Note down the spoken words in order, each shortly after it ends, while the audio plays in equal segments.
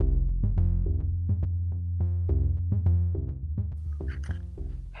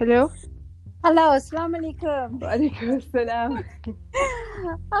Hello? Hello, assalamu alaikum. Walaikum salam.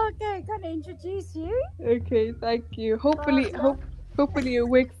 Okay, can I introduce you? Okay, thank you. Hopefully, Saadia. hopefully it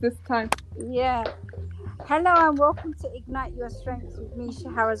works this time. Yeah. Hello and welcome to Ignite Your Strengths with me,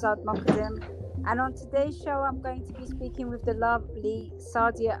 Shahrazad Mokaddam. And on today's show, I'm going to be speaking with the lovely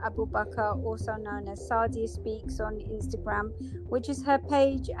Saadia Abubaker, also known as Saadia Speaks on Instagram, which is her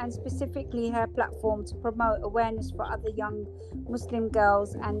page and specifically her platform to promote awareness for other young Muslim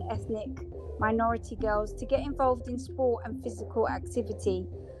girls and ethnic minority girls to get involved in sport and physical activity.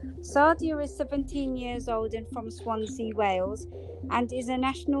 Saadia is 17 years old and from Swansea, Wales, and is a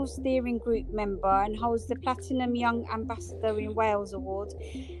national steering group member and holds the Platinum Young Ambassador in Wales Award,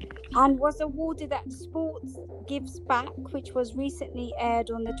 and was awarded at Sports Gives Back, which was recently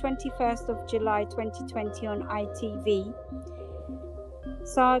aired on the 21st of July 2020 on ITV.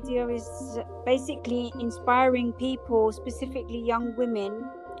 Saadia is basically inspiring people, specifically young women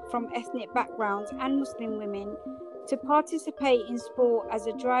from ethnic backgrounds and Muslim women, to participate in sport as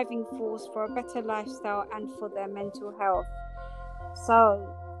a driving force for a better lifestyle and for their mental health. So,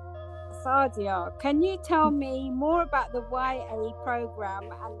 Saadia, can you tell me more about the YA program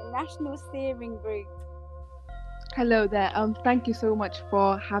and the National Steering Group? Hello there. Thank you so much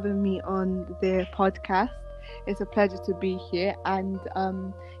for having me on the podcast. It's a pleasure to be here. And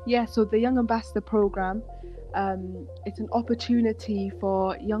so the Young Ambassador program, it's an opportunity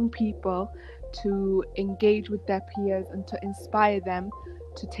for young people to engage with their peers and to inspire them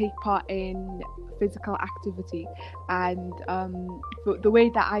to take part in physical activity. And the way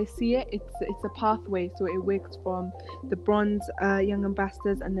that I see it, it's a pathway. So it works from the bronze young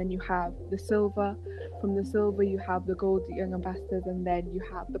ambassadors, and then you have the silver. From the silver you have the gold young ambassadors, and then you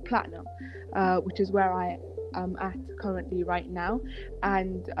have the platinum, which is where I am at currently right now.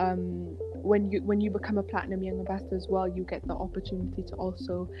 And when you become a platinum young ambassador as well, you get the opportunity to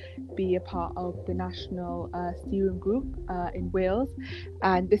also be a part of the national steering group in Wales,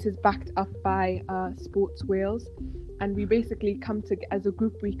 and this is backed up by Sports Wales. And we basically as a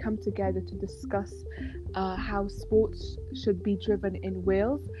group, we come together to discuss how sports should be driven in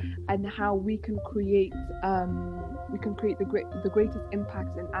Wales, and how we can create the greatest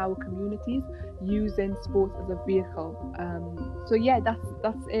impacts in our communities using sports as a vehicle. So yeah,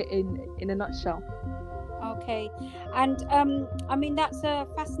 that's it in a nutshell. Okay, and I mean, that's a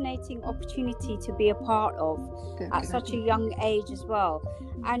fascinating opportunity to be a part of at such a young age as well.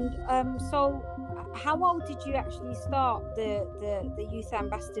 And so how old did you actually start the Youth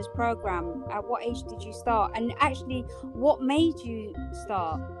Ambassadors program? At what age did you start? And actually, what made you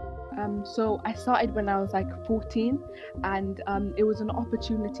start? So I started when I was like 14, and it was an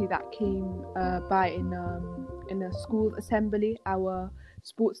opportunity that came by in a school assembly. Our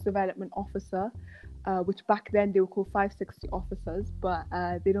sports development officer, which back then they were called 560 officers, but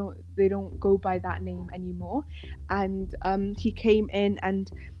they don't go by that name anymore. And he came in and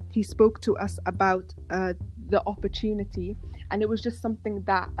he spoke to us about the opportunity, and it was just something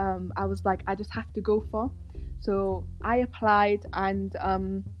that I was like, I just have to go for. So I applied, and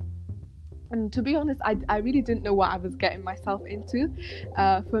to be honest, I really didn't know what I was getting myself into.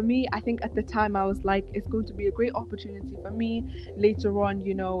 For me, I think at the time I was like, it's going to be a great opportunity for me later on.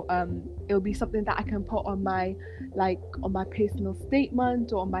 It'll be something that I can put on my personal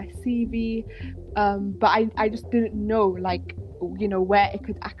statement or on my CV. But I just didn't know where it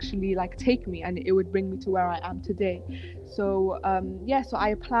could actually take me, and it would bring me to where I am today. So so I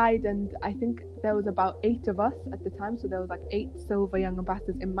applied, and I think there was about 8 of us at the time. So there was 8 silver young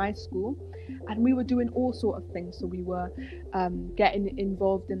ambassadors in my school, and we were doing all sort of things. So we were getting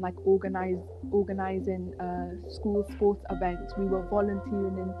involved in organizing school sports events. We were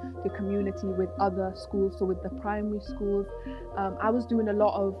volunteering in the community with other schools, so with the primary schools. I was doing a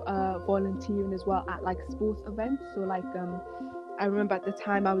lot of volunteering as well at sports events. So I remember at the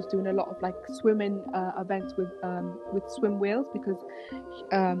time I was doing a lot of swimming events with Swim Wales, because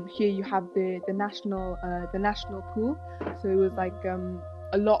here you have the national pool. So it was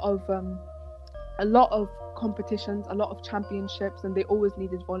a lot of competitions, a lot of championships, and they always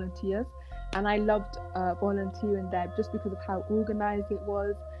needed volunteers. And I loved volunteering there just because of how organized it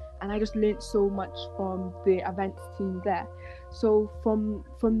was, and I just learned so much from the events team there. So from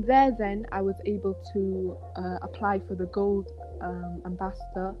there, then I was able to apply for the gold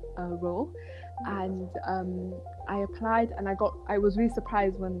ambassador role, and I applied, and I was really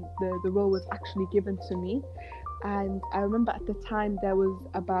surprised when the role was actually given to me. And I remember at the time there was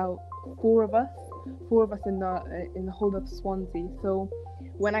about 4 of us in the whole of Swansea. So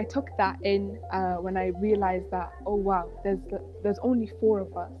when I took that in, when I realized that, oh wow, there's only 4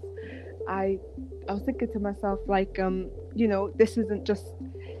 of us, I was thinking to myself, this isn't just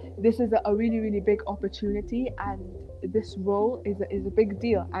this is a really, really big opportunity, and this role is a big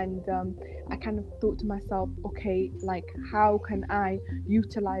deal. And I kind of thought to myself, okay, like, how can I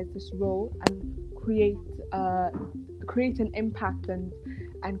utilize this role and create an impact and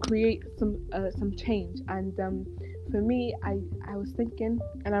create some change. And for me, I was thinking,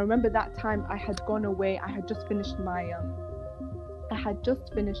 and I remember that time I had gone away. I had just finished my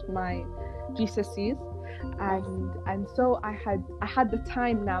GCSEs, and so I had the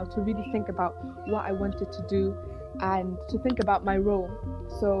time now to really think about what I wanted to do and to think about my role.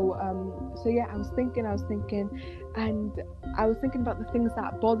 So yeah, I was thinking, and I was thinking about the things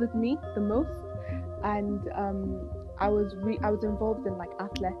that bothered me the most. And I was involved in like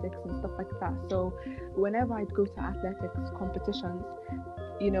athletics and stuff like that. So whenever I'd go to athletics competitions,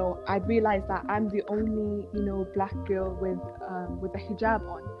 I'd realize that I'm the only black girl with a hijab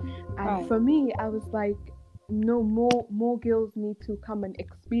on. And for me, I was like, no, more girls need to come and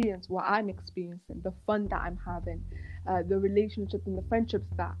experience what I'm experiencing, the fun that I'm having, the relationships and the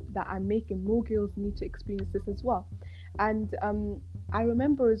friendships that I'm making. More girls need to experience this as well. And I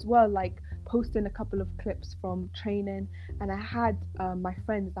remember as well, like, posting a couple of clips from training, and I had my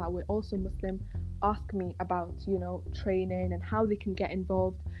friends that were also Muslim ask me about training and how they can get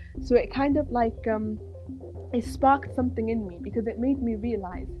involved. So it kind of like it sparked something in me, because it made me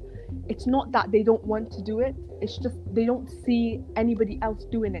realize it's not that they don't want to do it, it's just they don't see anybody else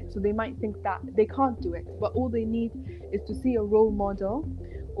doing it, so they might think that they can't do it. But all they need is to see a role model,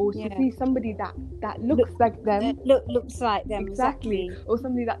 or to see somebody that looks like them, looks like them, exactly, or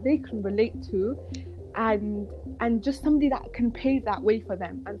somebody that they can relate to, and just somebody that can pave that way for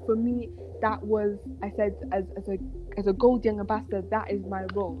them. And for me, that was, I said, as a Gold Young Ambassador, that is my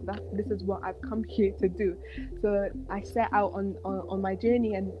role. This is what I've come here to do. So I set out on my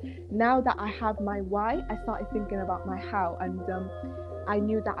journey, and now that I have my why, I started thinking about my how. And I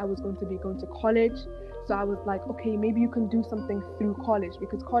knew that I was going to be going to college. So I was like, okay, maybe you can do something through college,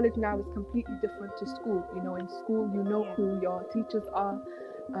 because college now is completely different to school. In school, who your teachers are,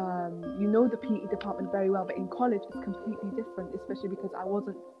 the PE department very well, but in college it's completely different, especially because I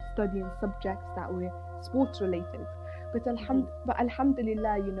wasn't studying subjects that were sports related. But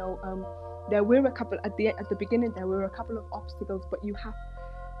alhamdulillah, there were a couple at the beginning. There were a couple of obstacles, but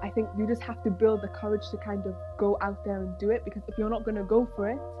I think you just have to build the courage to kind of go out there and do it, because if you're not going to go for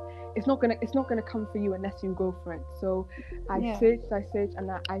it, it's not gonna come for you unless you go for it. So I searched,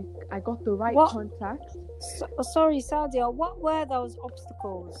 and I got the right contact. Sorry, Saadia, what were those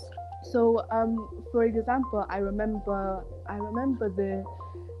obstacles? So for example, I remember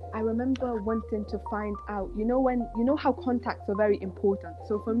wanting to find out, how contacts are very important.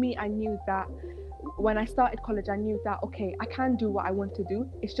 So for me, I knew that when I started college, I knew that, okay, I can do what I want to do.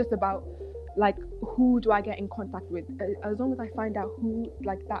 It's just about, like, who do I get in contact with? As long as I find out who,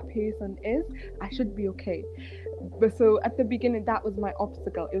 like, that person is, I should be okay. But so at the beginning, that was my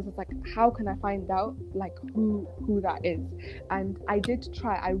obstacle. It was just like, how can I find out, like, who that is? And I did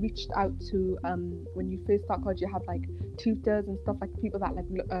try. I reached out to when you first start college, you have like tutors and stuff, like people that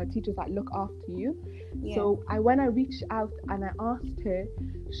teachers that look after you. So when I reached out and I asked her,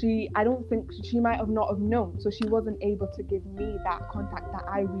 I don't think she might have not have known, so she wasn't able to give me that contact that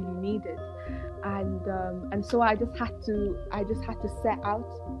I really needed. And so I just had to set out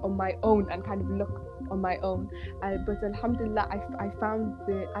on my own and kind of look on my own. But alhamdulillah, I found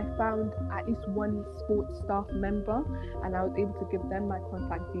at least one sports staff member, and I was able to give them my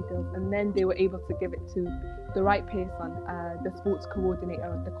contact details, and then they were able to give it to the right person, the sports coordinator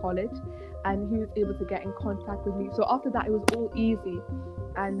at the college, and he was able to get in contact with me. So after that, it was all easy.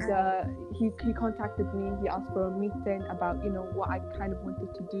 And he contacted me. He asked for a meeting about what I kind of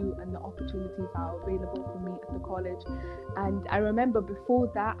wanted to do and the opportunities that are available for me at the college. And I remember before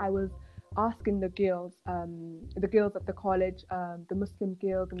that, I was asking the girls at the college, the Muslim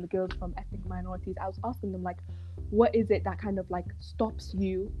girls and the girls from ethnic minorities, I was asking them, like, what is it that kind of like stops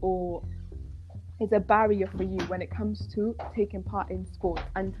you or is a barrier for you when it comes to taking part in sports,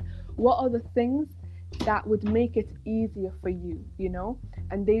 and what are the things that would make it easier for you,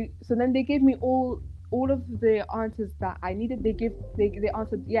 and then they gave me all of the answers that I needed. They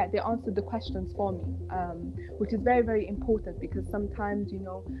answered the questions for me, which is very, very important, because sometimes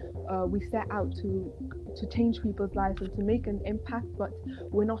we set out to change people's lives and to make an impact, but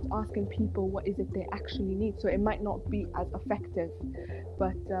we're not asking people what is it they actually need, so it might not be as effective.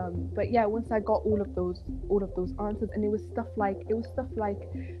 But yeah, once I got all of those answers, and it was stuff like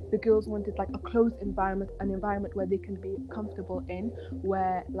the girls wanted like a closed environment, an environment where they can be comfortable in,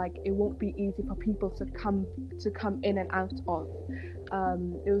 where like it won't be easy for people to come in and out of.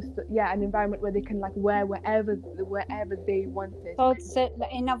 It was an environment where they can like wear wherever they wanted. So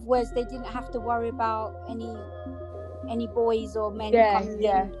in other words, they didn't have to worry about any boys or men coming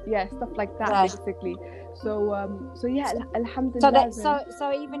in. Stuff like that, Yeah. basically. So So alhamdulillah.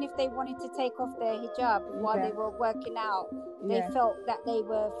 so even if they wanted to take off their hijab while they were working out, they felt that they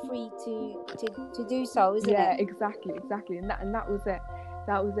were free to do so, isn't it? Yeah, exactly, and that was it.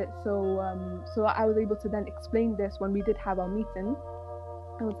 So I was able to then explain this when we did have our meeting.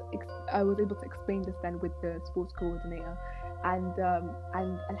 I was able to explain this then with the sports coordinator, and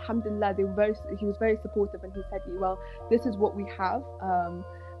alhamdulillah, he was very supportive, and he said, well, this is what we have,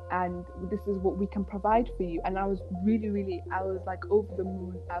 and this is what we can provide for you. And I was I was like over the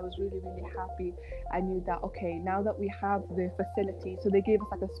moon. I was really happy. I knew that, okay, now that we have the facility, so they gave us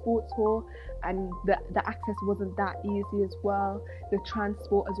like a sports hall, and the access wasn't that easy as well, the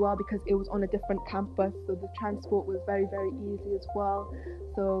transport as well, because it was on a different campus, so the transport was very easy as well.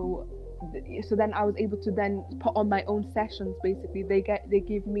 So then I was able to then put on my own sessions. Basically, they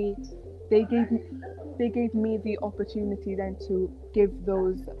gave me the opportunity then to give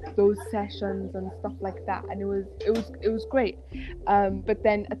those sessions and stuff like that, and it was great. But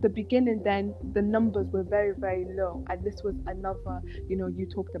then at the beginning, then the numbers were very low, and this was another, you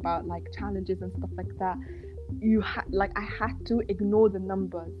talked about like challenges and stuff like that. I had to ignore the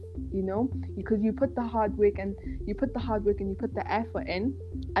numbers, because you put the hard work and you put the effort in,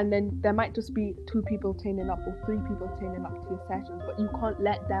 and then there might just be 2 people turning up or 3 people turning up to your sessions, but you can't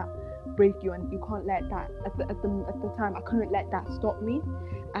let that break you, and you can't let that at the time I couldn't let that stop me.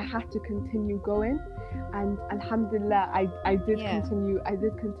 I had to continue going, and alhamdulillah, I did continue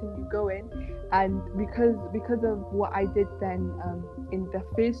going. And because of what I did then in the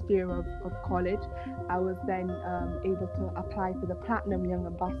first year of college, I was then able to apply for the Platinum Young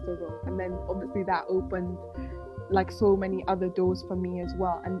Ambassador role, and then obviously that opened like so many other doors for me as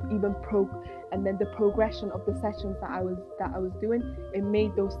well, and even and then the progression of the sessions that I was doing, it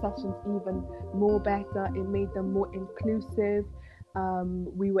made those sessions even more better. It made them more inclusive.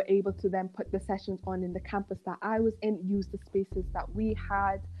 We were able to then put the sessions on in the campus that I was in, use the spaces that we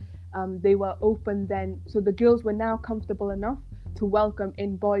had. They were open then, so the girls were now comfortable enough to welcome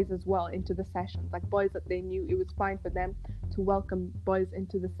in boys as well into the sessions, like boys that they knew it was fine for them to welcome boys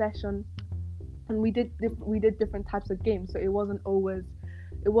into the session. And we did different types of games, so it wasn't always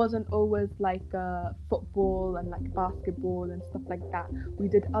like football and like basketball and stuff like that. We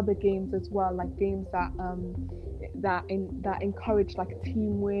did other games as well, like games that encourage like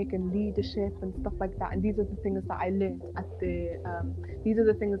teamwork and leadership and stuff like that. And these are the things that I learned these are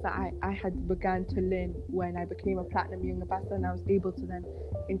the things that I had begun to learn when I became a Platinum Young Ambassador, and I was able to then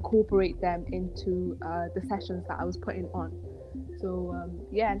incorporate them into the sessions that I was putting on. So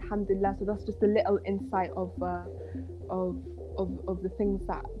alhamdulillah. So that's just a little insight of the things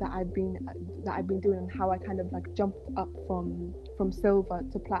that I've been doing, and how I kind of like jumped up from silver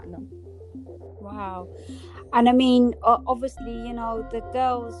to platinum. Wow. And I mean, obviously, the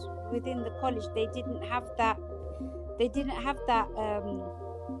girls within the college, they didn't have that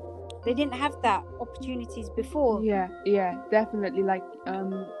opportunities before. Yeah, definitely. Like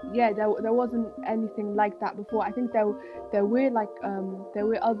there wasn't anything like that before. I think there were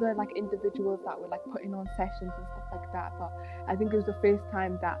other like individuals that were like putting on sessions and stuff like that, but I think it was the first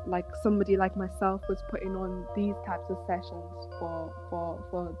time that like somebody like myself was putting on these types of sessions for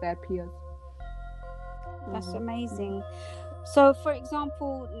their peers. That's amazing. So, for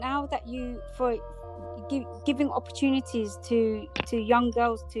example, now that giving opportunities to young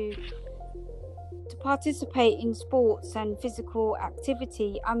girls to participate in sports and physical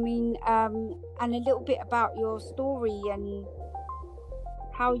activity, I mean, and a little bit about your story and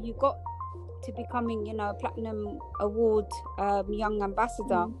how you got to becoming, Platinum Award Young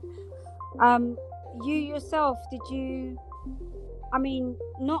Ambassador. You yourself, I mean,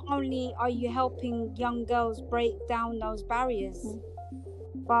 not only are you helping young girls break down those barriers,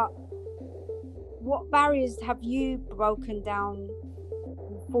 but what barriers have you broken down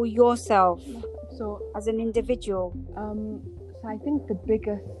for yourself, so as an individual? So I think the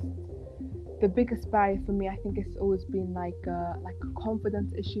biggest barrier for me, I think it's always been like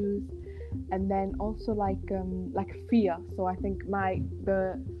confidence issues, and then also like fear. So I think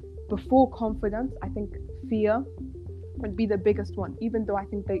before confidence, I think fear would be the biggest one, even though I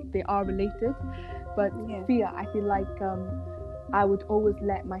think they are related. But fear, I feel like I would always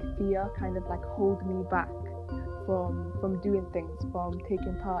let my fear kind of like hold me back from doing things, from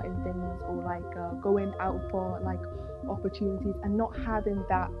taking part in things, or like going out for like opportunities, and not having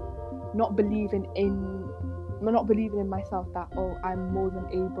that, not believing not believing in myself that, oh, I'm more than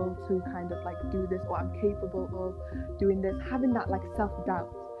able to kind of like do this, or I'm capable of doing this, having that like self-doubt.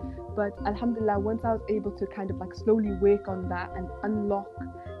 But alhamdulillah, once I was able to kind of like slowly work on that and unlock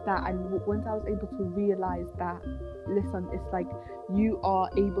that, and once I was able to realize that, listen, it's like you are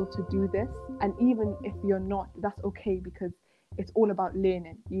able to do this, and even if you're not, that's okay, because it's all about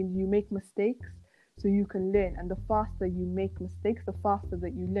learning. You make mistakes so you can learn, and the faster you make mistakes, the faster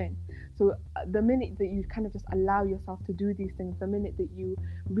that you learn. So the minute that you kind of just allow yourself to do these things, the minute that you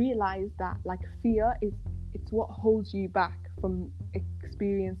realize that like fear is, it's what holds you back from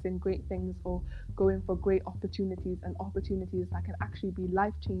experiencing great things or going for great opportunities, and opportunities that can actually be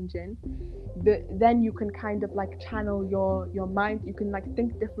life-changing, then you can kind of like channel your mind. You can like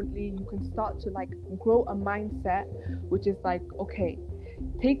think differently. You can start to like grow a mindset which is like, okay,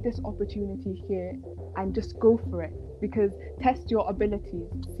 take this opportunity here and just go for it, because test your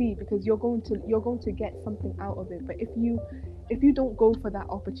abilities, see, because you're going to get something out of it. But if you don't go for that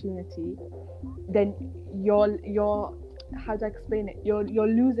opportunity, then you're how do I explain it, you're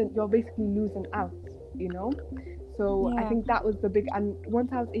basically losing out, you know. So I think that was the big, and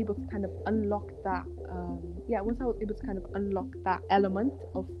once I was able to kind of unlock that element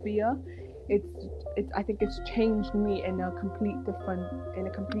of fear, I think it's changed me in a complete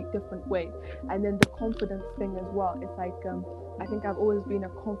different way. And then the confidence thing as well, it's like I think I've always been a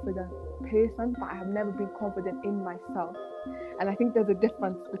confident person, but I have never been confident in myself. And I think there's a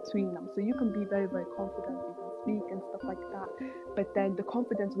difference between them. So you can be very, very confident, you can speak and stuff like that, but then the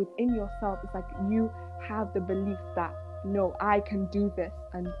confidence within yourself is like you have the belief that, no, I can do this,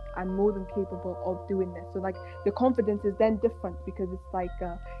 and I'm more than capable of doing this. So like the confidence is then different, because it's like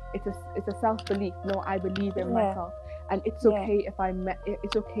it's a self-belief. No, I believe in myself, and it's okay if I mess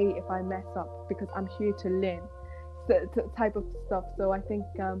up, because I'm here to learn, type of stuff. So I think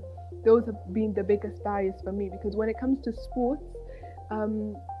those have been the biggest barriers for me, because when it comes to sports,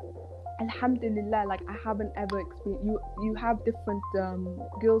 alhamdulillah, like I haven't ever experienced, you have different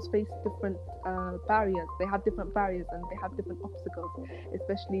girls face different barriers. They have different barriers and they have different obstacles,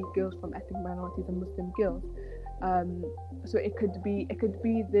 especially girls from ethnic minorities and Muslim girls. So it could be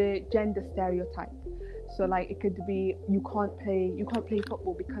the gender stereotype. So like it could be you can't play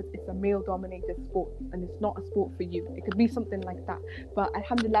football because it's a male dominated sport and it's not a sport for you. It could be something like that. But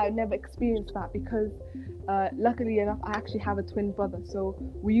alhamdulillah, I never experienced that, because luckily enough, I actually have a twin brother. So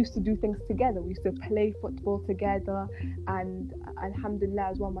we used to do things together. We used to play football together, and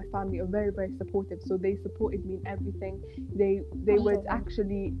alhamdulillah as well, my family are very, very supportive. So they supported me in everything. They would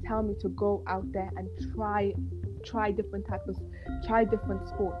actually tell me to go out there and try different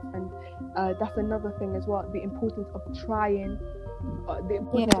sports. And that's another thing as well, the importance of trying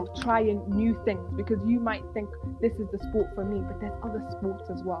new things, because you might think this is the sport for me, but there's other sports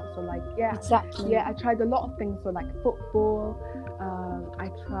as well. So like I tried a lot of things. So like football, I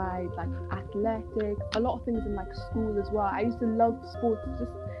tried like athletics, a lot of things in like school as well. I used to love sports,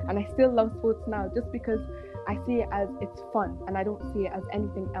 and I still love sports now, just because I see it as it's fun, and I don't see it as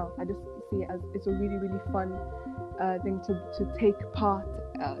anything else. I just see it as it's a really, really fun thing to take part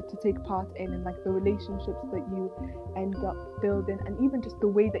in, and like the relationships that you end up building, and even just the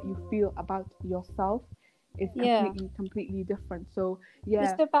way that you feel about yourself is completely different. So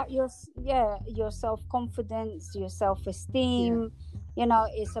it's about your self-confidence, your self-esteem. You know,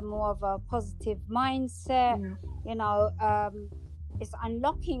 it's a more of a positive mindset. You know, it's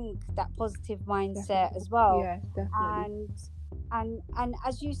unlocking that positive mindset as well. Definitely. And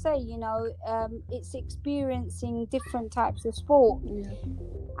as you say, you know, it's experiencing different types of sport.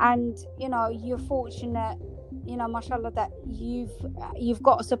 And you know, you're fortunate, you know, mashallah, that you've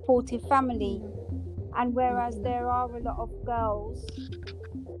got a supportive family. And whereas there are a lot of girls,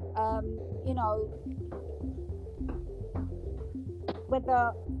 you know,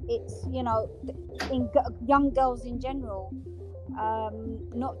 whether it's, you know, young girls in general,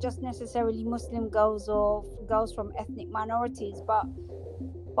 not just necessarily Muslim girls or girls from ethnic minorities, but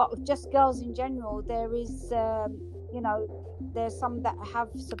just girls in general, there is you know, there's some that have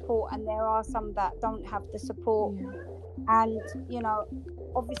support and there are some that don't have the support. And you know,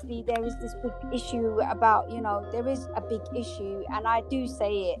 obviously there is this big issue about, you know, there is a big issue, and I do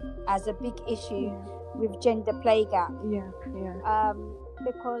say it as a big issue with gender pay gap.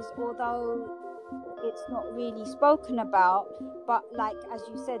 Because although it's not really spoken about, but like as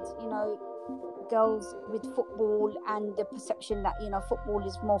you said, you know, girls with football and the perception that, you know, football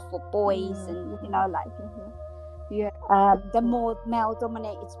is more for boys, and you know, like the more male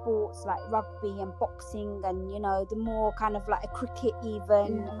dominated sports like rugby and boxing, and you know, the more kind of like a cricket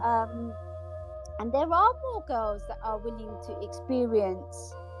even, and there are more girls that are willing to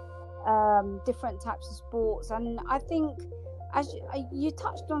experience different types of sports. And I think as you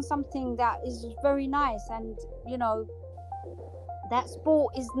touched on something that is very nice, and that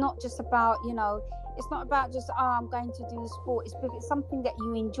sport is not just about, it's not about just, I'm going to do sport. It's something that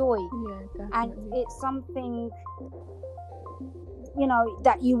you enjoy. Yeah, And definitely. it's something,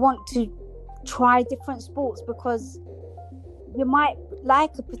 that you want to try different sports, because you might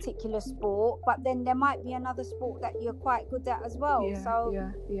like a particular sport, but then there might be another sport that you're quite good at as well.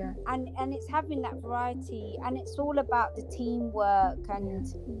 Yeah. And it's having that variety, and it's all about the teamwork, and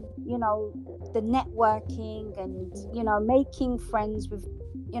the networking, and making friends with,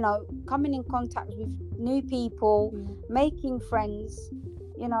 coming in contact with new people, making friends,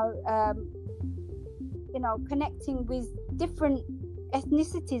 connecting with different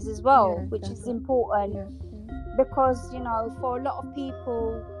ethnicities as well, which is important. Because for a lot of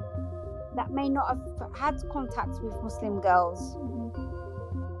people that may not have had contact with Muslim girls,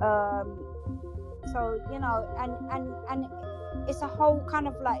 so and it's a whole kind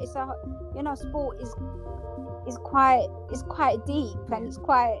of like, it's a sport is quite deep, and it's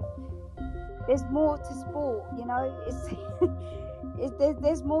quite, there's more to sport,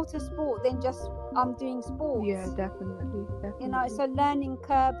 there's more to sport than just I'm doing sports. Yeah, definitely. It's a learning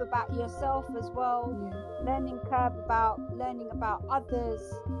curve about yourself as well. Learning curve about learning about others,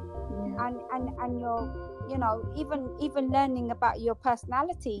 and your, even learning about your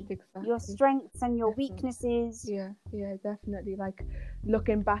personality, your strengths and your weaknesses. Yeah, definitely. Like,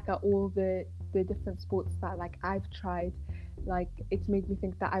 looking back at all the different sports that like I've tried, like it's made me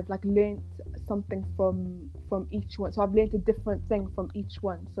think that I've like learned something from each one. So I've learned a different thing from each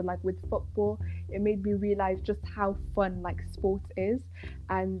one. So like with football, it made me realize just how fun like sport is,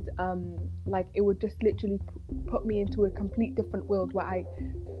 and like it would just literally put me into a complete different world where I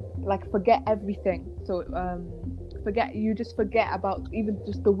like forget everything. So you just forget about even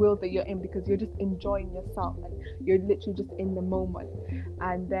just the world that you're in, because you're just enjoying yourself and you're literally just in the moment.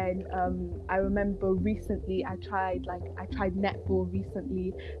 And then I remember recently I tried netball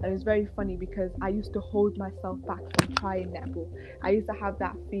recently, and it was very funny because I used to hold myself back from trying netball. I used to have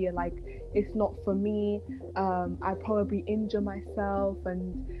that fear, like it's not for me, I probably injure myself,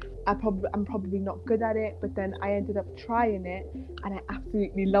 and I'm probably not good at it. But then I ended up trying it, and I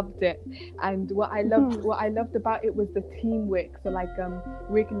absolutely loved it. And what I loved about it was the teamwork. So like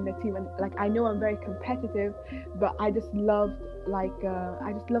working in a team, and like I know I'm very competitive, but I just loved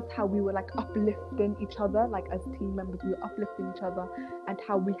how we were like uplifting each other, like as team members we were uplifting each other, and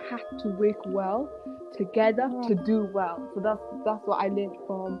how we had to work well together to do well. So that's what I learned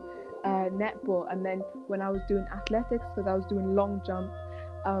from netball. And then when I was doing athletics, because I was doing long jump,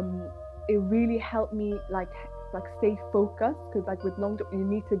 it really helped me like stay focused, because like with long jump you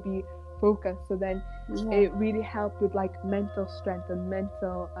need to be focused. So then it really helped with like mental strength and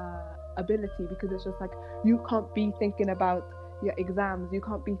mental ability, because it's just like you can't be thinking about your exams, you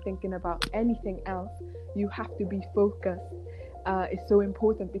can't be thinking about anything else, you have to be focused. It's so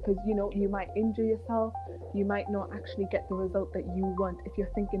important, because you might injure yourself, you might not actually get the result that you want if you're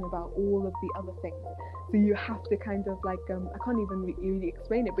thinking about all of the other things. So you have to kind of like I can't even really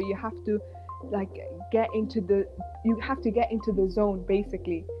explain it, but you have to like get into the zone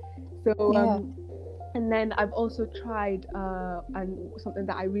basicing. So and then I've also tried and something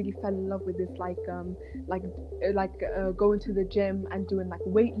that I really fell in love with is going to the gym and doing like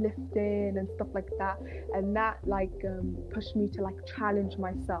weightlifting and stuff like that, and that like pushed me to like challenge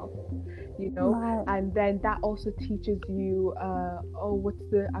myself, and then that also teaches you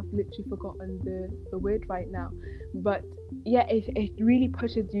I've literally forgotten the word right now, but yeah, it really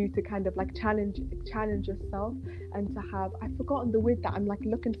pushes you to kind of like challenge yourself, and to have, I've forgotten the word that I'm like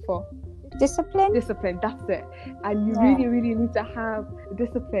looking for. Discipline, that's it. And you really need to have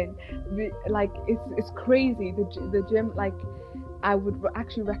discipline. Like it's crazy, the gym. Like I would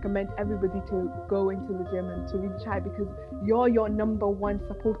actually recommend everybody to go into the gym and to really try, because you're your number one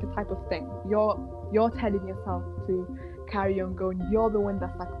supporter type of thing. You're telling yourself to carry on going. You're the one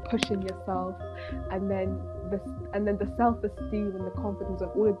that's like pushing yourself, and then the self-esteem and the confidence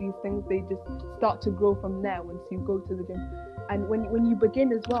and all of these things, they just start to grow from there once you go to the gym. And when you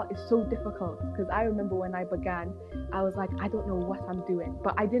begin as well, it's so difficult, because I remember when I began, I was like, I don't know what I'm doing,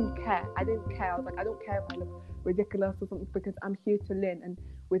 but I didn't care. I was like, I don't care if I look ridiculous or something, because I'm here to learn, and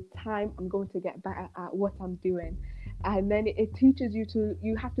with time I'm going to get better at what I'm doing. And then it teaches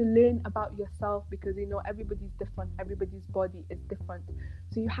you have to learn about yourself, because everybody's different, everybody's body is different,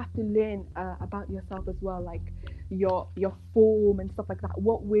 so you have to learn about yourself as well, like your form and stuff like that.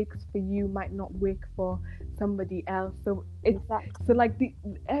 What works for you might not work for somebody else. So so like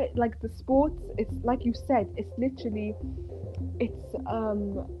the sports, it's like you said, it's literally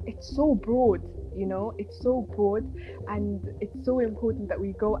it's so broad, it's so broad, and it's so important that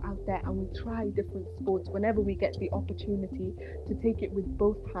we go out there and we try different sports whenever we get the opportunity to take it with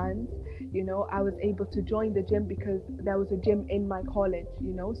both hands. I was able to join the gym because there was a gym in my college,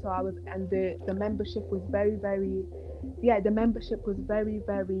 so I was, and the membership was very, very, yeah, the membership was very,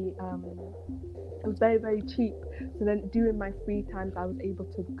 very it was very, very cheap. So then during my free times I was able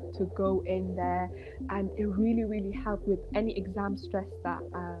to go in there, and it really, really helped with any exam stress that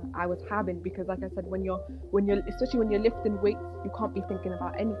I was having, because like I said, when you're especially when you're lifting weights, you can't be thinking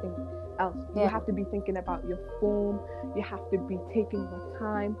about anything else. You have to be thinking about your form, you have to be taking your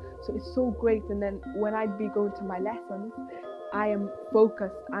time. So it's so great. And then when I'd be going to my lessons, I am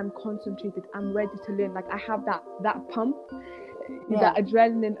focused, I'm concentrated, I'm ready to learn. Like I have that pump, that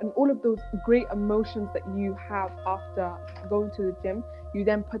adrenaline, and all of those great emotions that you have after going to the gym. You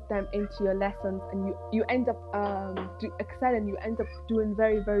then put them into your lessons, and you end up excelling. You end up doing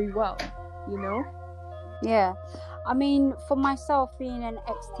very, very well. Yeah, I mean, for myself, being an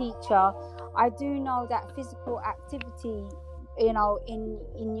ex-teacher, I do know that physical activity,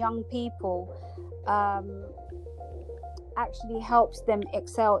 in young people, actually helps them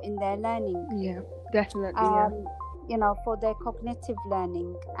excel in their learning. Yeah, definitely. For their cognitive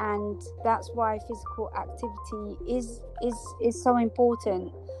learning, and that's why physical activity is so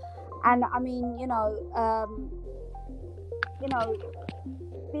important. And I mean,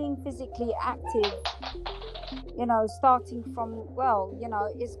 being physically active, starting from,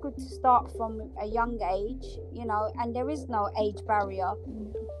 it's good to start from a young age, and there is no age barrier,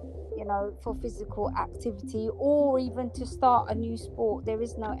 for physical activity, or even to start a new sport. There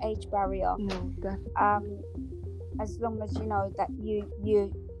is no age barrier. No, definitely. As long as that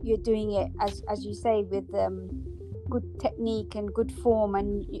you're doing it, as you say, with good technique and good form,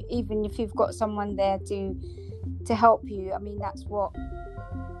 and even if you've got someone there to help you. I mean, that's what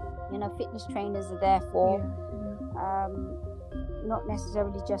fitness trainers are there for. Not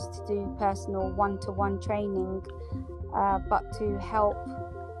necessarily just to do personal one-to-one training, but to help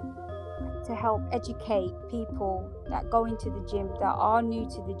educate people that go into the gym, that are new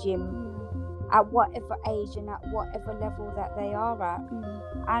to the gym, at whatever age and at whatever level that they are at.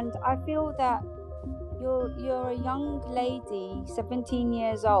 And I feel that you're a young lady, 17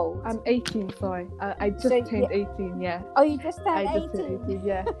 years old. I'm 18, sorry. I just turned 18, yeah. Oh, you just turned 18? I just turned 18,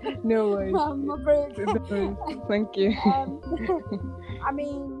 yeah. No worries. No worries. Thank you. I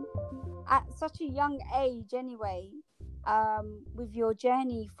mean, at such a young age anyway, with your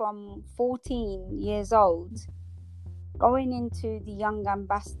journey from 14 years old, going into the young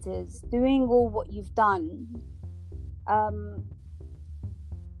ambassadors, doing all what you've done,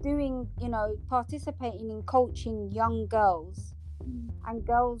 participating in coaching young girls, and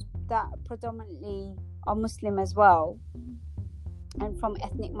girls that predominantly are Muslim as well, and from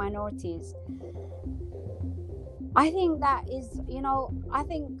ethnic minorities. I think that is,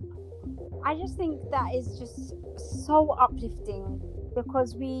 I just think that is just so uplifting,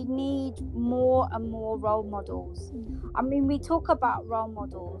 because we need more and more role models. I mean, we talk about role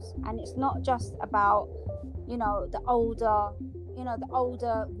models, and it's not just about, the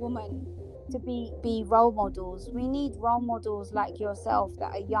older woman to be role models. We need role models like yourself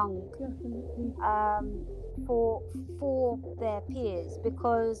that are young, for their peers,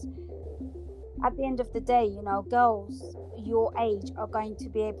 because at the end of the day, girls your age are going to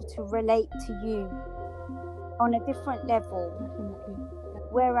be able to relate to you on a different level.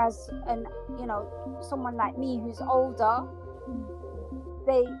 Whereas, someone like me who's older,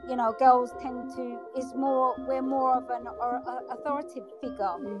 they, girls tend to, we're more of an authoritative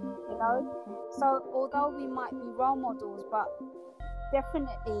figure, So although we might be role models, but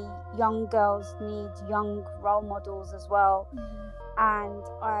definitely young girls need young role models as well. And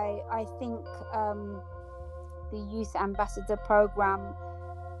I think the Youth Ambassador Program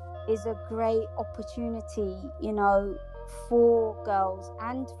is a great opportunity, for girls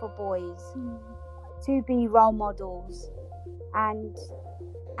and for boys to be role models, and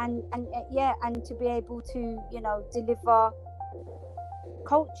to be able to, deliver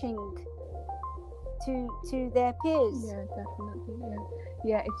coaching to their peers. Yeah, definitely.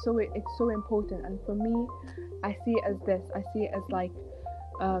 Yeah, it's so important. And for me, I see it as this. I see it as like,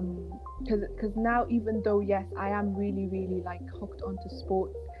 because now, even though yes, I am really, really like hooked onto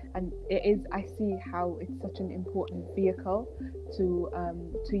sports, and it is, I see how it's such an important vehicle to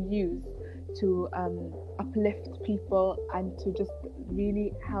use to uplift people and to just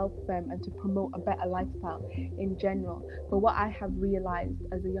really help them and to promote a better lifestyle in general. But what I have realized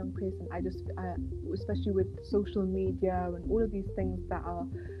as a young person, especially with social media and all of these things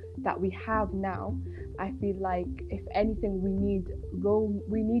that we have now, I feel like if anything, we need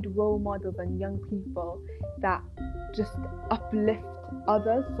role models and young people that just uplift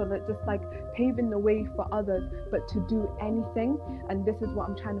others, so that just like paving the way for others, but to do anything. And this is what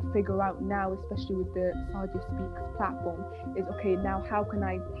I'm trying to figure out now, especially with the Saadia Speaks platform, is okay, now how can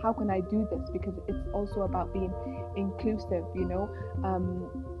I do this? Because it's also about being inclusive, you know.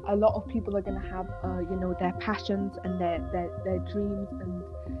 A lot of people are going to have their passions and their dreams and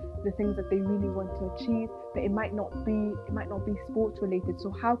the things that they really want to achieve, but it might not be sports related.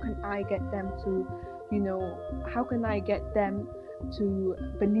 So how can I get them to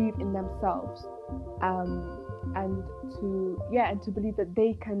believe in themselves, and to believe that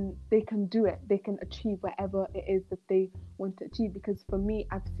they can do it, they can achieve whatever it is that they want to achieve. Because for me,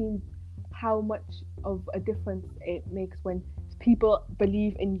 I've seen how much of a difference it makes when people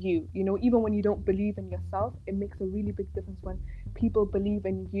believe in you, you know, even when you don't believe in yourself. It makes a really big difference when people believe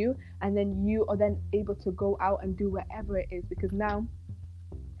in you, and then you are then able to go out and do whatever it is. Because now,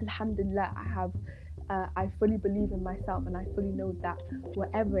 alhamdulillah, I fully believe in myself, and I fully know that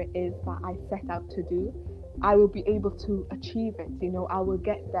whatever it is that I set out to do, I will be able to achieve it, you know, I will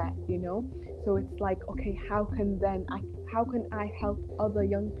get there, you know. So it's like, okay, how can I help other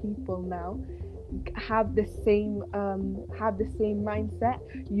young people now have the same mindset,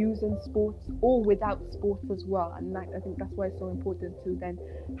 using sports or without sports as well. And I think that's why it's so important to then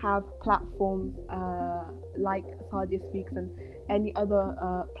have platforms like Saadia Speaks and any other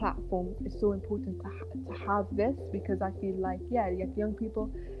platform. It's so important to have this, because I feel like young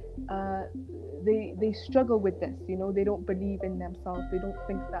people, they struggle with this, you know. They don't believe in themselves, they don't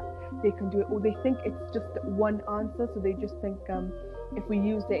think that they can do it, or they think it's just one answer. So they just think, if we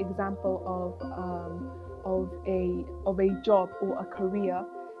use the example of a job or a career,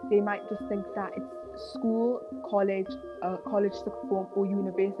 they might just think that it's school, college sixth form or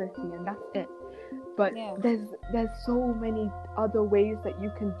university, and that's it. But there's so many other ways that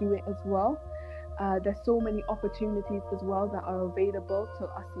you can do it as well. There's so many opportunities as well that are available to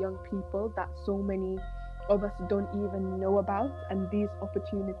us young people that so many of us don't even know about. And these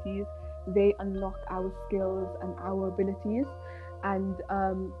opportunities, they unlock our skills and our abilities. And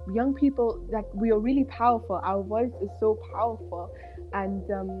young people, like, we are really powerful. Our voice is so powerful, and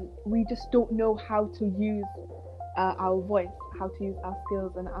we just don't know how to use our voice, how to use our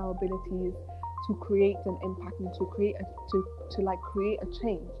skills and our abilities to create an impact and to create a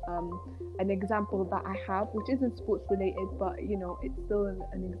change. An example that I have, which isn't sports related, but you know, it's still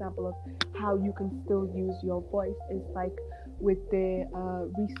an example of how you can still use your voice, is like with the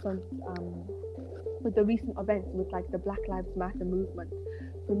recent events with like the Black Lives Matter movement.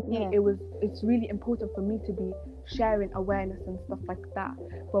 For me, it's really important for me to be sharing awareness and stuff like that.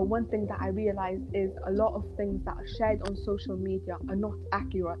 But one thing that I realized is a lot of things that are shared on social media are not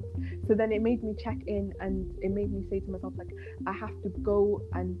accurate. So then it made me check in, and it made me say to myself, like, I have to go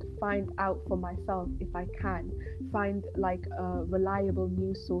and find out for myself, if I can find like reliable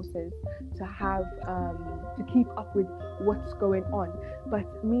news sources to have to keep up with what's going on.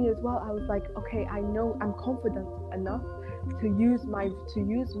 But me as well, I was like, okay, I know I'm confident enough to use my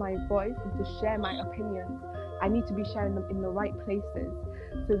voice and to share my opinions. I need to be sharing them in the right places.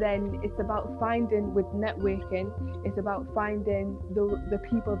 So then it's about finding, with networking, it's about finding the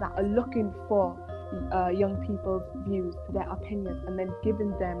people that are looking for young people's views, their opinions, and then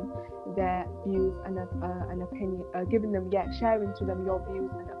giving them their views and an opinion, sharing to them your views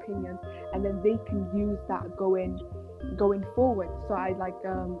and opinions, and then they can use that going forward. So I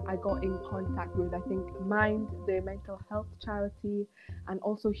got in contact with, I think, Mind, the mental health charity, and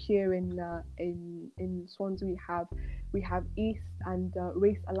also here in Swansea we have East and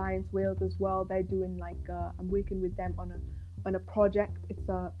Race Alliance Wales as well. They're doing like I'm working with them on a project. It's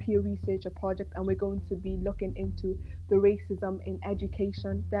a peer researcher project, and we're going to be looking into the racism in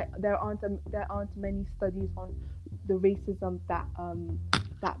education. There aren't many studies on the racism that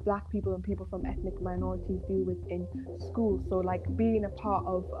Black people and people from ethnic minorities deal with in school. So like being a part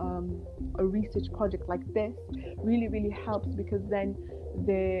of a research project like this really, really helps, because then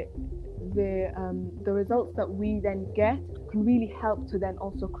the results that we then get can really help to then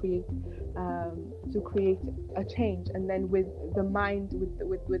also create a change. And then with the Mind,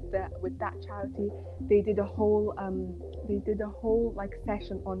 with that charity, they did a whole like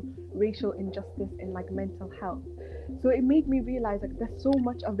session on racial injustice in like mental health. So it made me realize like there's so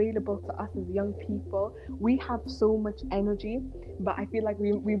much available to us as young people. We have so much energy, but I feel like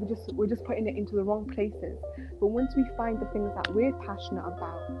we're just putting it into the wrong places. But once we find the things that we're passionate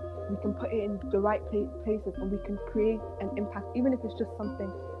about, we can put it in the right places, and we can create an impact, even if it's just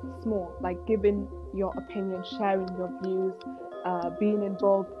something small, like giving your opinion, sharing your views, being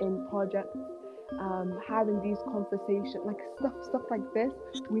involved in projects, having these conversations, like stuff like this.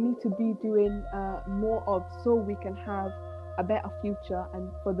 We need to be doing more of, so we can have a better future, and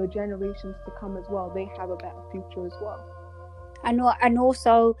for the generations to come as well, they have a better future as well. And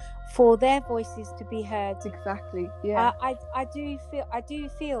also for their voices to be heard. Exactly. Yeah. I do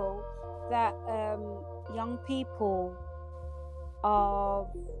feel that young people are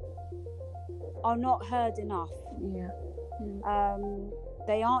not heard enough. Yeah.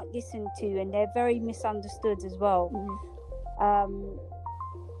 They aren't listened to, and they're very misunderstood as well.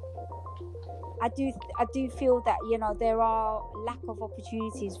 I do feel that, you know, there are lack of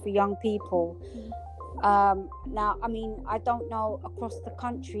opportunities for young people. Now, I mean, I don't know across the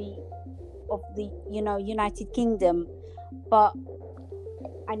country of the, you know, United Kingdom, but,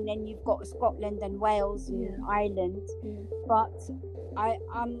 and then you've got Scotland and Wales and Ireland, but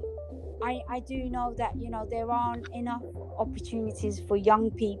I do know that, you know, there aren't enough opportunities for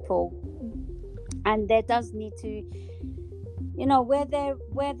young people, and there does need to, you know, where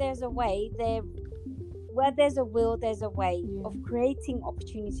there's a way, where there's a will, there's a way of creating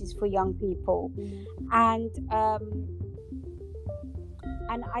opportunities for young people. And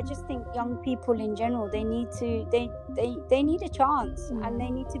I just think young people in general, they need a chance, and they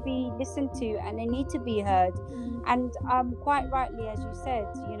need to be listened to, and they need to be heard. And quite rightly, as you said,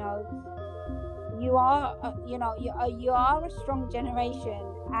 you know, you are a strong generation,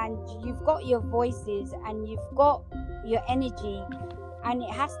 and you've got your voices, and you've got your energy, and it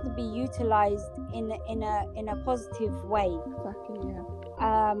has to be utilized in a positive way. Exactly.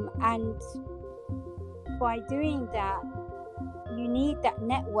 Yeah. And by doing that, you need that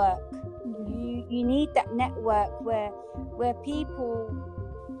network. You need that network where people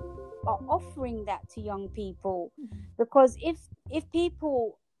are offering that to young people. Because if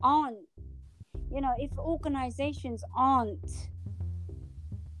people aren't, you know, if organizations aren't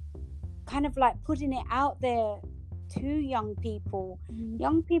kind of like putting it out there to young people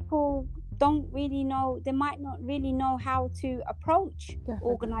don't really know, they might not really know how to approach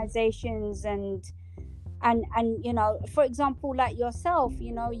organizations. And you know, for example, like yourself,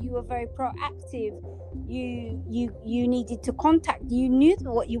 you know, you were very proactive. You needed to contact, you knew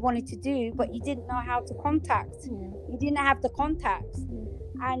what you wanted to do, but you didn't know how to contact. You didn't have the contacts.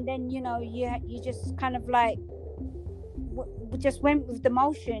 And then, you know, you just kind of like just went with the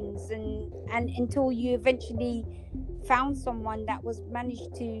motions, and until you eventually found someone that was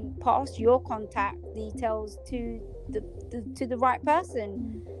managed to pass your contact details to the right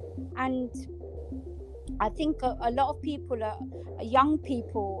person. And I think a lot of people are young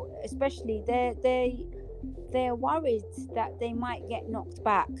people, especially, they're worried that they might get knocked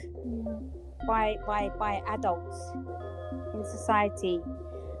back by adults in society.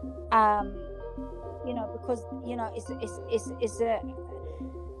 You know, because, you know,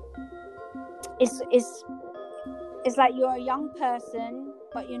 it's like you're a young person,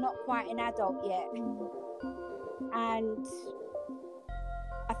 but you're not quite an adult yet. And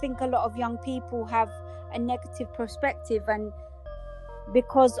I think a lot of young people have a negative perspective, and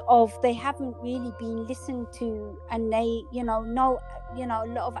because of they haven't really been listened to, and they, you know, a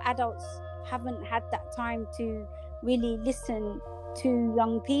lot of adults haven't had that time to really listen to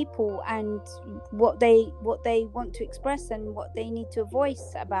young people and what they want to express and what they need to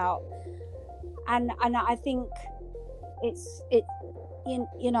voice about. And I think it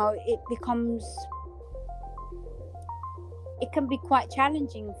can be quite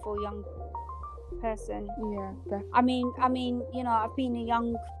challenging for a young person. Yeah, definitely. I mean, you know, I've been a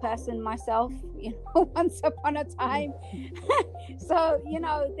young person myself, you know, once upon a time. So, you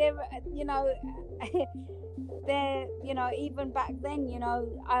know, even back then, you know,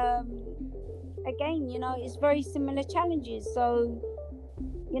 again, you know, it's very similar challenges. So,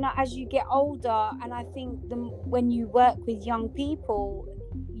 you know, as you get older, and I think when you work with young people,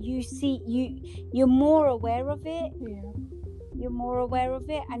 you see, you're more aware of it. You're more aware of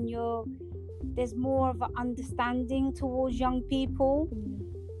it, and there's more of an understanding towards young people.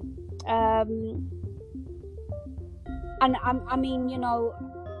 And I mean, you know,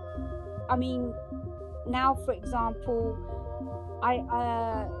 now, for example,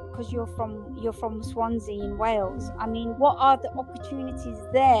 because you're from Swansea in Wales, I mean, what are the opportunities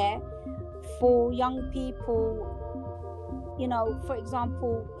there for young people, you know, for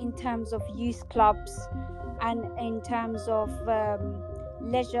example, in terms of youth clubs and in terms of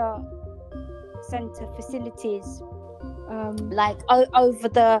leisure center facilities, like over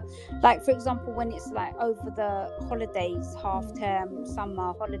the, like for example, when it's like over the holidays, half term,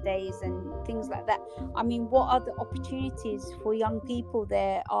 summer holidays and things like that. I mean, what are the opportunities for young people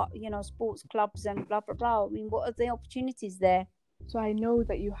there? Are, you know, sports clubs and blah blah blah. I mean, what are the opportunities there? So I know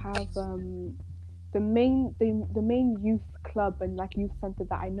that you have the main youth club and like youth center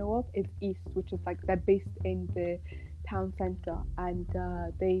that I know of is East, which is like they're based in the town center, and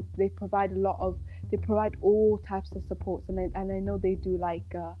they provide they provide all types of supports, and I know they do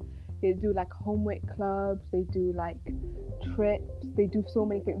like homework clubs, they do like trips, they do so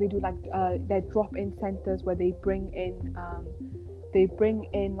many things. They do like their drop-in centers where they bring in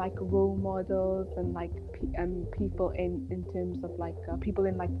like role models and like people in terms of like people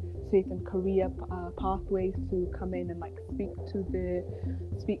in like certain career pathways to come in and like speak to the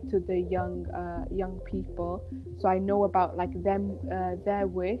young people. So I know about like them their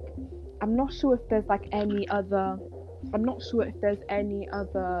work. I'm not sure if there's any other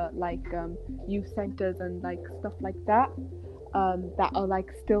like youth centers and like stuff like that that are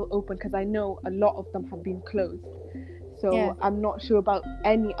like still open, because I know a lot of them have been closed. So Yeah. I'm not sure about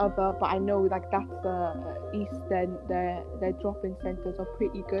any other, but I know like that's Eastern. Their drop-in centers are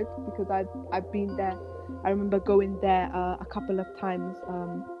pretty good, because I've been there. I remember going there a couple of times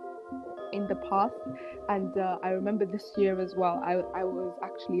in the past, and I remember this year as well. I was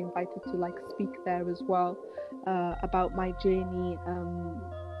actually invited to like speak there as well about my journey.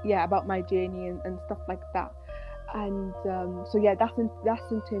 About my journey and stuff like that. And so yeah, that's in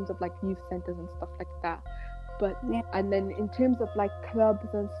terms of like youth centers and stuff like that. But and then in terms of like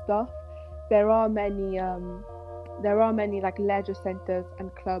clubs and stuff, there are many like leisure centers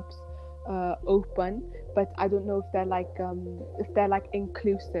and clubs open, but I don't know if they're like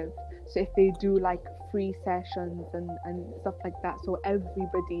inclusive. So if they do like free sessions and stuff like that, so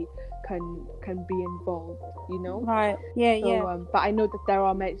everybody can be involved, you know. Right. Yeah. So, Yeah. but I know that there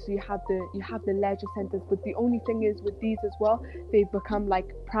are many. So you have the leisure centers, but the only thing is with these as well, they've become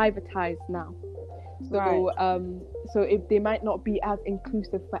like privatized now. So Right. so if they might not be as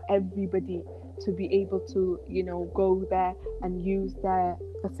inclusive for everybody to be able to, you know, go there and use their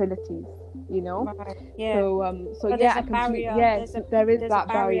facilities, you know. Right. Yeah. So So yeah, there's I a completely, barrier. yeah, so there is There's a that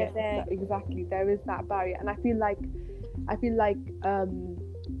barrier barrier. there. Exactly, there is that barrier, and I feel like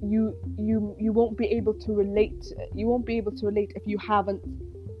you won't be able to relate. You won't be able to relate if you haven't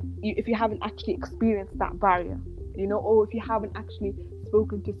actually experienced that barrier, you know, or if you haven't actually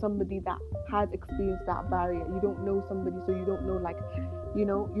spoken to somebody that has experienced that barrier. You don't know somebody, so you don't know, like, you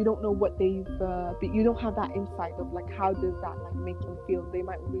know, you don't know what they've but you don't have that insight of like how does that like make them feel. They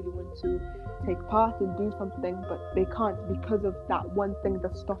might really want to take part and do something, but they can't because of that one thing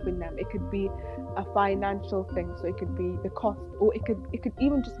that's stopping them. It could be a financial thing, so it could be the cost, or it could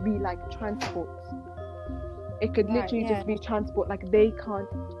even just be like transport. It could literally just be transport. Like they can't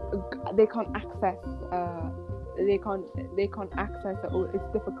access they can't access it, or it's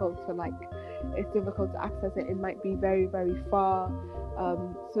difficult to access it. It might be very, very far.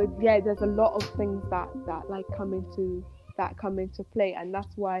 So yeah, there's a lot of things that like come into play, and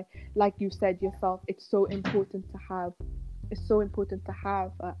that's why, like you said yourself, it's so important to have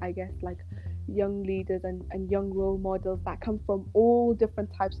I guess, like young leaders and young role models that come from all different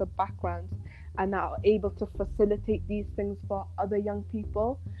types of backgrounds and are able to facilitate these things for other young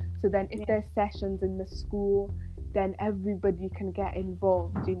people. So then if there's sessions in the school, then everybody can get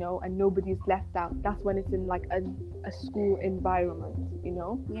involved, you know, and nobody's left out. That's when it's in like a school environment, you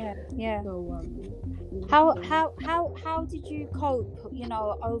know. Yeah. So how did you cope, you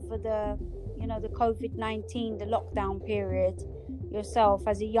know, over the COVID-19, the lockdown period, yourself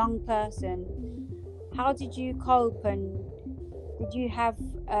as a young person? How did you cope, and did you have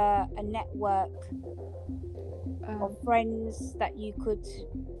a network of friends that you could,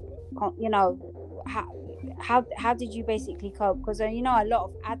 you know, how did you basically cope? Because you know, a lot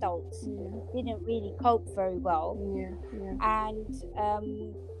of adults didn't really cope very well. And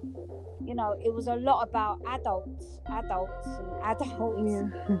you know, it was a lot about adults,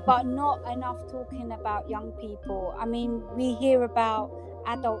 but not enough talking about young people. I mean, we hear about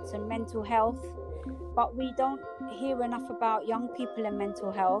adults and mental health, but we don't hear enough about young people and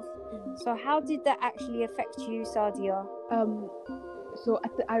mental health. So how did that actually affect you, Saadia? So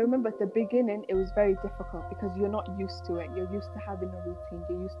I remember at the beginning it was very difficult because you're not used to it. You're used to having a routine.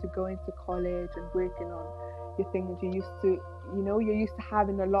 You're used to going to college and working on your things. You're used to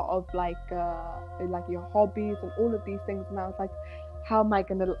having a lot of like your hobbies and all of these things. And I was like, how am I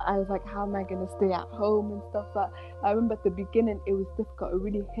gonna, I was like, how am I gonna stay at home and stuff. But I remember at the beginning it was difficult. It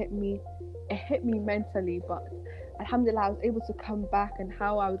really hit me. It hit me mentally, but alhamdulillah, I was able to come back. And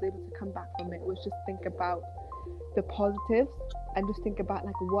how I was able to come back from it was just think about the positives and just think about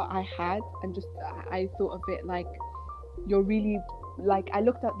like what I had, and just I thought of it like, you're really, like, I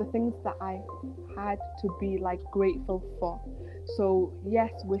looked at the things that I had to be like grateful for. So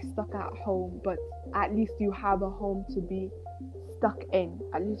yes, we're stuck at home, but at least you have a home to be stuck in.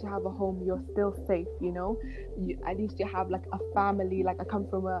 At least you have a home, you're still safe, you know. At least you have like a family. Like I come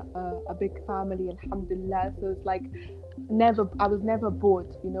from a big family, alhamdulillah. So it's like, I was never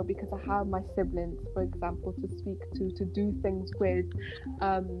bored, you know, because I have my siblings, for example, to speak to do things with.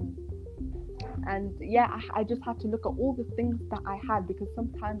 And yeah, I just had to look at all the things that I had, because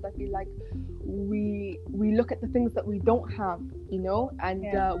sometimes I feel like we look at the things that we don't have, you know, and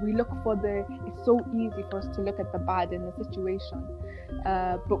we look for it's so easy for us to look at the bad in the situation,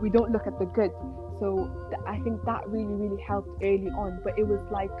 but we don't look at the good. So I think that really, really helped early on. But it was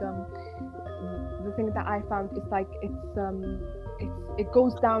like, the thing that I found is like, it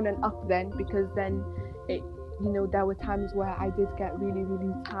goes down and up then, because then it, you know, there were times where I did get really,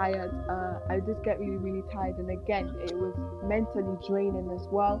 really tired. And again, it was mentally draining as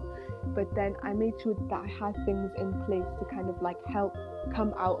well. But then I made sure that I had things in place to kind of like help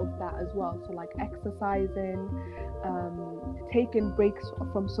come out of that as well. So like exercising, taking breaks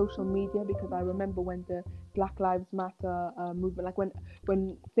from social media, because I remember when the Black Lives Matter movement, like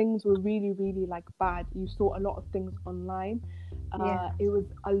when things were really, really like bad, you saw a lot of things online. It was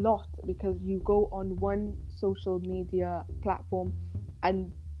a lot, because you go on one social media platform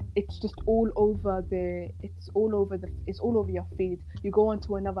and it's just all over your feed. You go on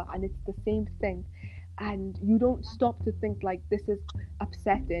to another and it's the same thing, and you don't stop to think like, this is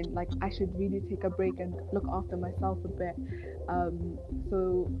upsetting, like I should really take a break and look after myself a bit.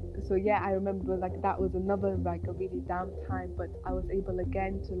 So yeah, I remember like that was another like a really down time, but I was able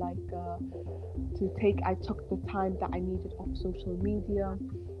again to like I took the time that I needed off social media,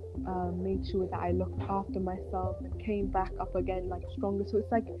 made sure that I looked after myself, and came back up again like stronger. So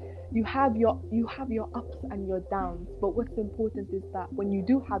it's like you have your ups and your downs, but what's important is that when you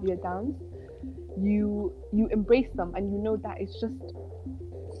do have your downs, you embrace them, and you know that it's just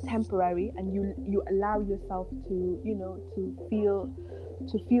temporary, and you allow yourself to, you know, to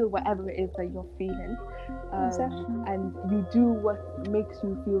feel whatever it is that you're feeling, Exactly. and you do what makes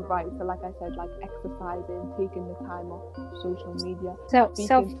you feel right. So like I said, like exercising, taking the time off social media,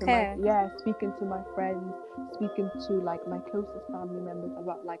 Self-care. speaking to my friends, speaking to like my closest family members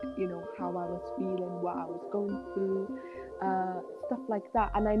about like, you know, how I was feeling, what I was going through, stuff like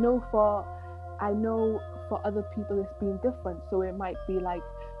that. And I know for other people it's been different. So it might be like,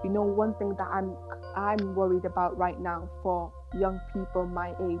 you know, one thing that I'm worried about right now for young people my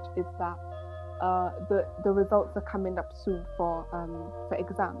age is that the results are coming up soon for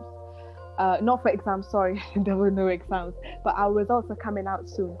exams. Not for exams, sorry, there were no exams, but our results are coming out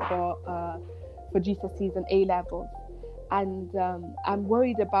soon for GCSEs and A levels, and I'm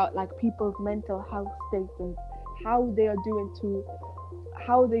worried about like people's mental health state and how they doing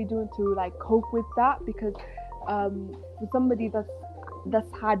to like cope with that, because for somebody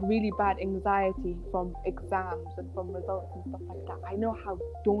that's had really bad anxiety from exams and from results and stuff like that, I know how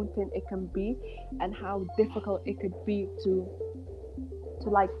daunting it can be and how difficult it could be to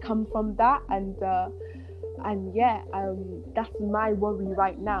like come from that, and that's my worry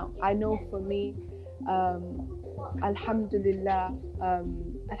right now. I know for me, alhamdulillah,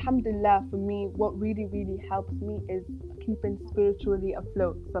 for me, what really, really helps me is keeping spiritually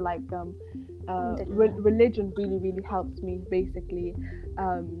afloat. So like religion really, really helps me, basically.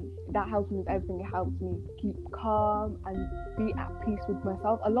 That helps me with everything. It helps me keep calm and be at peace with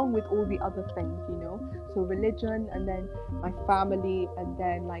myself, along with all the other things, you know. So religion, and then my family, and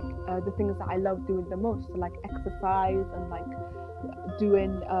then like the things that I love doing the most, so like exercise and like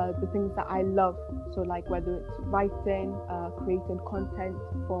doing the things that I love. So like whether it's writing, creating content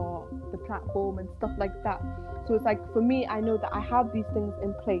for the platform and stuff like that. So it's like, for me, I know that I have these things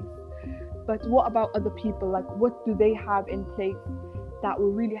in place, but what about other people? Like, what do they have in place that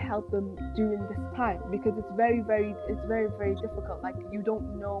will really help them during this time? Because it's very, very difficult. Like, you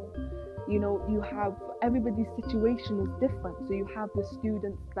don't know, you know, you have, everybody's situation is different. So you have the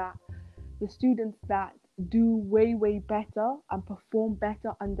students that do way better and perform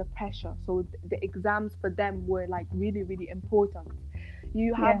better under pressure. So the exams for them were like really, really important.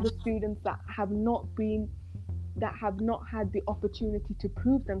 You have the students that have not had the opportunity to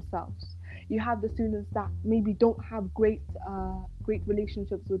prove themselves. You have the students that maybe don't have great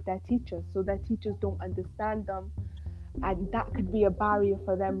relationships with their teachers, so their teachers don't understand them, and that could be a barrier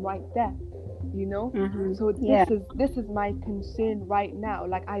for them right there, you know. So Yeah. this is my concern right now.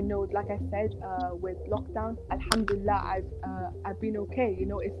 Like, I know, like I said, with lockdown, alhamdulillah, I've been okay, you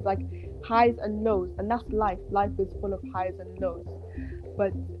know. It's like highs and lows, and that's life. Life is full of highs and lows.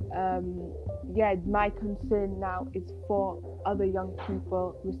 But yeah, my concern now is for other young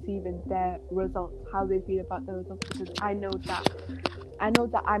people receiving their results, how they feel about their results, because I know that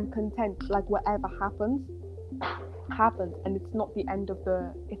I'm content. Like, whatever happens, and it's not the end of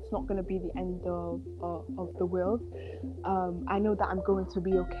it's not going to be the end of the world. I know that I'm going to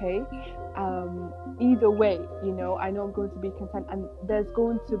be okay. Either way, you know, I know I'm going to be content, and there's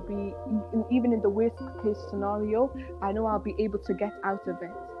going to be, even in the worst case scenario, I know I'll be able to get out of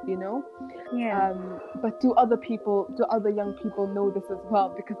it, you know. Yeah. But do other young people know this as well?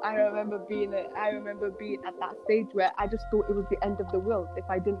 Because I remember being at that stage where I just thought it was the end of the world if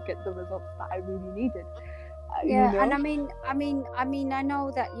I didn't get the results that I really needed. Yeah, you know? and I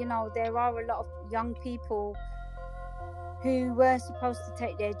know that, you know, there are a lot of young people who were supposed to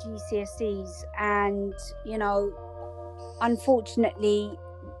take their GCSEs, and, you know, unfortunately,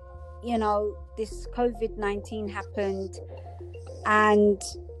 you know, this COVID-19 happened and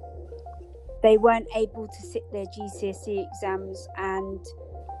they weren't able to sit their GCSE exams, and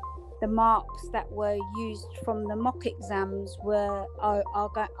the marks that were used from the mock exams will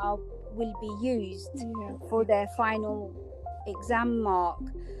be used for their final exam mark,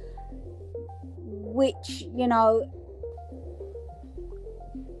 which, you know,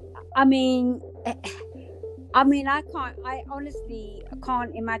 I honestly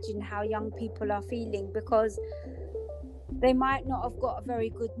can't imagine how young people are feeling, because they might not have got a very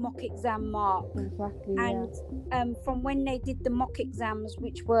good mock exam mark. Exactly. And from when they did the mock exams,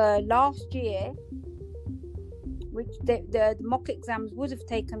 which were last year, which the mock exams would have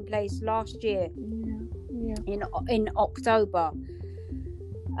taken place last year, in October.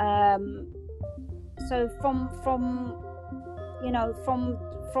 So from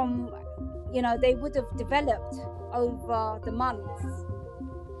they would have developed over the months,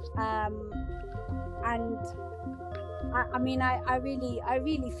 and I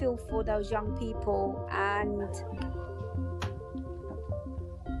really feel for those young people, and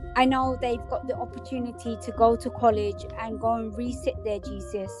I know they've got the opportunity to go to college and go and resit their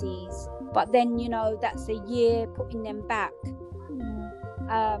GCSEs, but then, you know, that's a year putting them back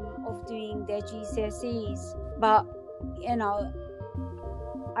of doing their GCSEs. But, you know,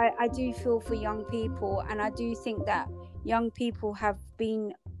 I do feel for young people, and I do think that young people have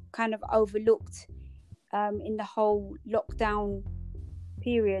been kind of overlooked in the whole lockdown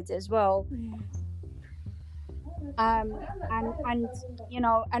period as well. And you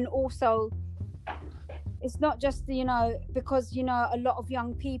know, and also it's not just, you know, because, you know, a lot of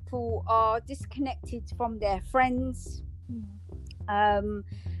young people are disconnected from their friends, and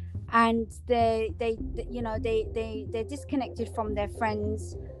they're disconnected from their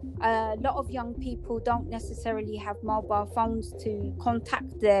friends. A lot of young people don't necessarily have mobile phones to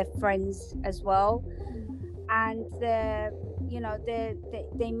contact their friends as well, and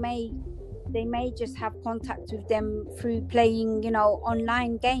they may just have contact with them through playing, you know,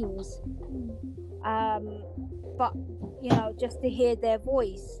 online games, but, you know, just to hear their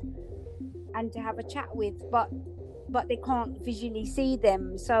voice and to have a chat with, but they can't visually see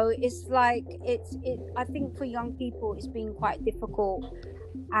them. So it's like I think for young people it's been quite difficult,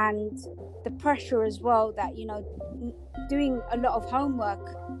 and the pressure as well that, you know, doing a lot of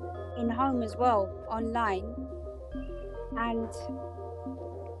homework in home as well, online, and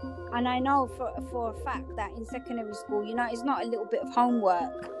I know for a fact that in secondary school, you know, it's not a little bit of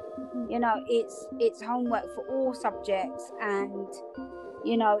homework, you know, it's homework for all subjects, and,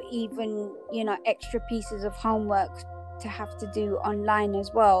 you know, even, you know, extra pieces of homework to have to do online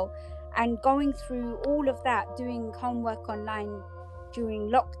as well. And going through all of that, doing homework online during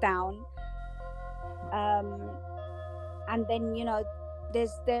lockdown, and then, you know,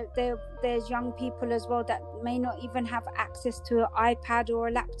 there's young people as well that may not even have access to an iPad or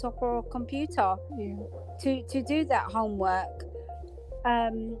a laptop or a computer to do that homework.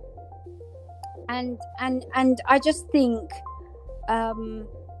 And I just think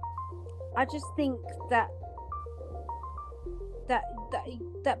that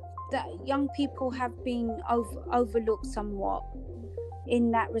young people have been overlooked somewhat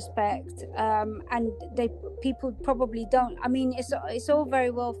in that respect, and people probably don't. I mean, it's all very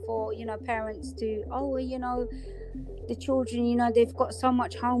well for, you know, parents to, you know, the children, you know, they've got so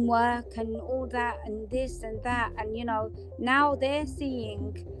much homework and all that and this and that, and, you know, now they're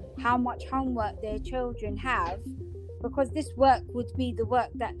seeing how much homework their children have, because this work would be the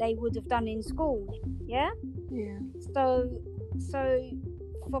work that they would have done in school. so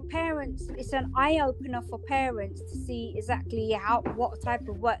for parents, it's an eye opener for parents to see exactly what type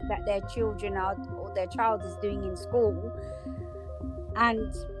of work that their children are or their child is doing in school,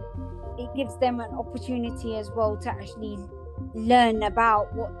 and it gives them an opportunity as well to actually learn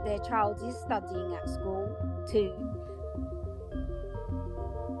about what their child is studying at school too.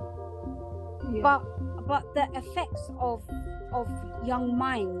 Yeah. But the effects of young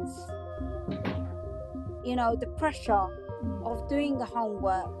minds, the pressure of doing the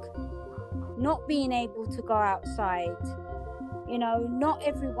homework, not being able to go outside, not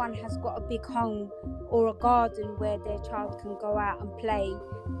everyone has got a big home or a garden where their child can go out and play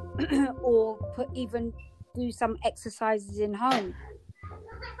or even do some exercises in home.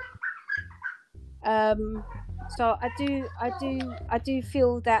 So I do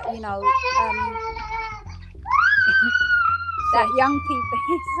feel that that young people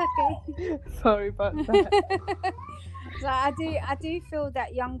it's okay. Sorry about that. So I do feel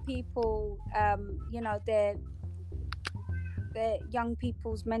that young people, their young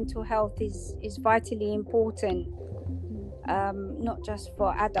people's mental health is vitally important, not just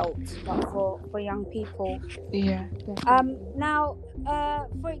for adults but for young people. Yeah. Now,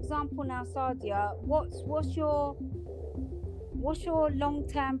 for example, now Saadia, what's your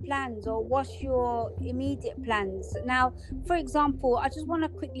long-term plans, or what's your immediate plans? Now, for example, I just want to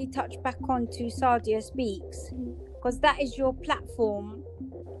quickly touch back on to Saadia Speaks, because that is your platform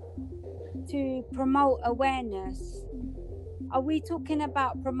to promote awareness. Are we talking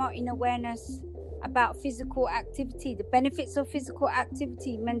about promoting awareness about physical activity, the benefits of physical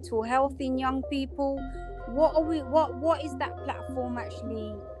activity, mental health in young people? What is that platform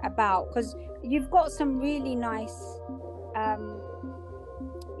actually about? Because you've got some really nice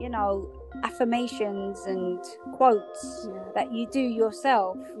affirmations and quotes that you do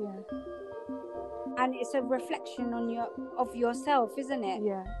yourself, and it's a reflection of yourself, isn't it?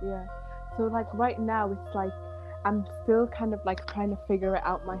 Yeah. So like right now it's like I'm still kind of like trying to figure it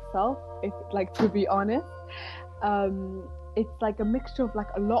out myself, if like, to be honest. It's like a mixture of like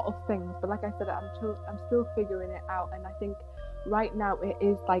a lot of things, but like I said, I'm still figuring it out. And I think right now it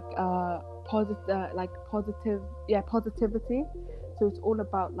is like positivity. So it's all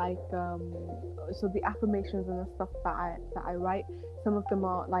about like so the affirmations and the stuff that I write, some of them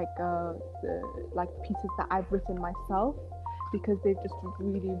are like like pieces that I've written myself, because they've just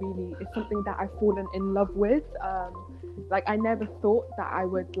really, it's something that I've fallen in love with. Like I never thought that I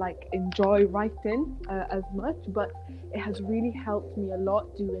would like enjoy writing as much, but it has really helped me a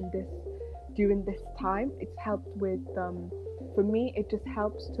lot during this time. It's helped with for me, it just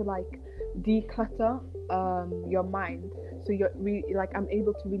helps to like declutter your mind, so you're really like, I'm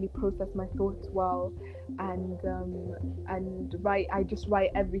able to really process my thoughts well, and write. I just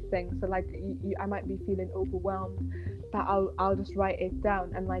write everything. So like I might be feeling overwhelmed, but I'll just write it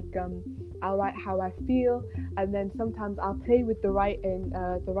down, and like I'll write how I feel, and then sometimes I'll play with the writing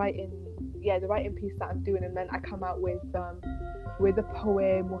piece that I'm doing, and then I come out with a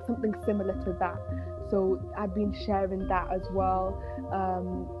poem or something similar to that. So I've been sharing that as well.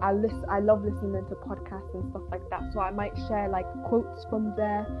 I love listening to podcasts and stuff like that, so I might share like quotes from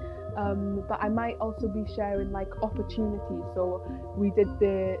there, but I might also be sharing like opportunities. So we did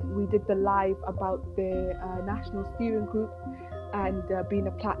the live about the national steering group, and being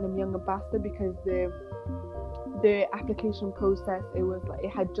a platinum young ambassador, because the application process, it was like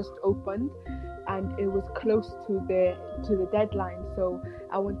it had just opened and it was close to the deadline, so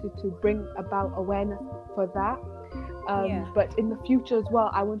I wanted to bring about awareness for that. But in the future as well,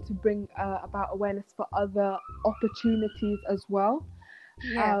 I want to bring about awareness for other opportunities as well.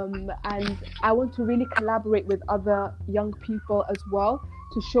 And I want to really collaborate with other young people as well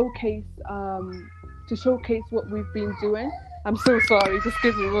to showcase what we've been doing. I'm so sorry, just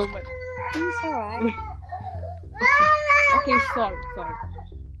give me a moment. It's all right. Okay, sorry.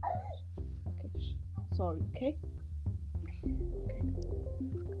 Okay.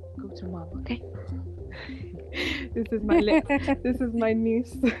 Go to mom, okay? This is my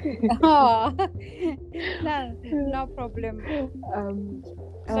niece. Oh, no problem.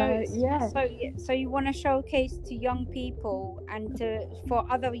 So you want to showcase to young people and for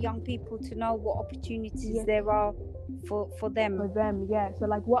other young people to know what opportunities there are for them. For them, yeah. So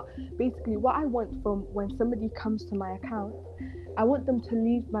like what I want from when somebody comes to my account, I want them to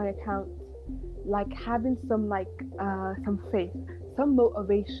leave my account like having some like some faith, some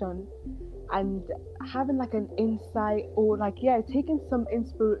motivation, and having like an insight, or like taking some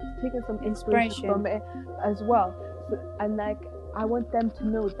inspiration from it as well. So, and like I want them to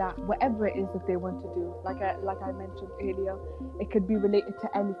know that whatever it is that they want to do, like I mentioned earlier, it could be related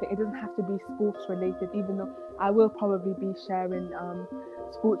to anything. It doesn't have to be sports related, even though I will probably be sharing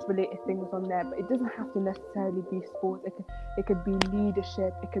sports related things on there, but it doesn't have to necessarily be sports. It could be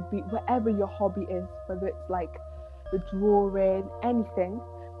leadership, it could be whatever your hobby is, whether it's like the drawing, anything,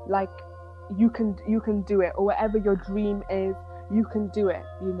 like you can do it, or whatever your dream is, you can do it,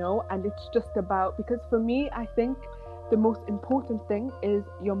 you know. And it's just about, because for me, I think the most important thing is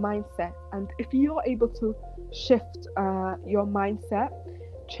your mindset. And if you're able to shift your mindset,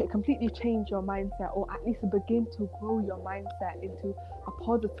 completely change your mindset, or at least begin to grow your mindset into a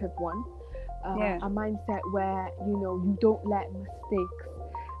positive one, a mindset where, you know, you don't let mistakes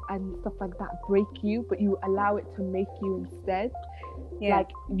and stuff like that break you, but you allow it to make you instead. Like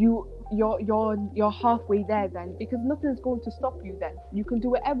you're halfway there then, because nothing's going to stop you then. You can do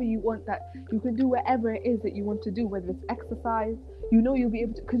whatever you want, that you can do whatever it is that you want to do, whether it's exercise, you know, you'll be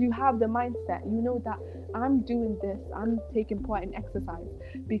able to, because you have the mindset, you know that I'm doing this, I'm taking part in exercise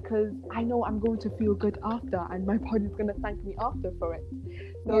because I know I'm going to feel good after, and my body's going to thank me after for it.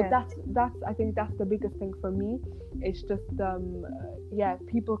 So that's I think that's the biggest thing for me. It's just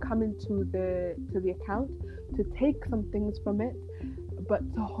people coming to the account to take some things from it, but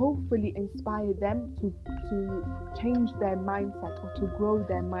to hopefully inspire them to change their mindset, or to grow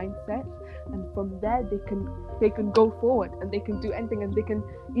their mindset, and from there they can go forward, and they can do anything, and they can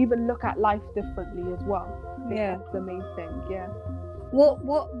even look at life differently as well. That's the main thing.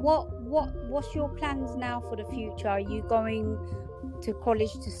 What's your plans now for the future? Are you going to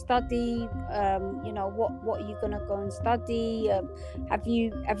college to study? You know, what are you gonna go and study? Have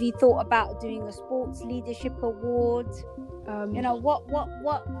you thought about doing a sports leadership award? You know,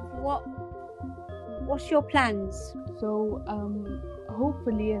 what's your plans? So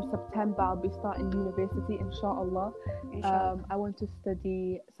hopefully in September I'll be starting university, inshallah. I want to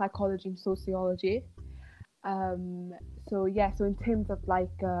study psychology and sociology. So in terms of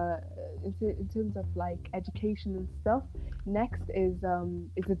like education and stuff, next is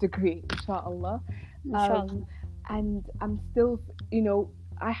a degree, inshallah. And I'm still, you know,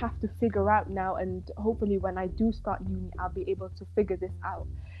 I have to figure out now, and hopefully when I do start uni, I'll be able to figure this out,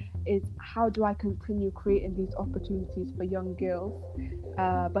 is how do I continue creating these opportunities for young girls,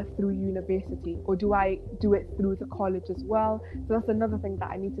 but through university, or do I do it through the college as well? So that's another thing that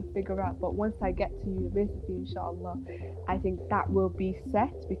I need to figure out. But once I get to university, inshallah, I think that will be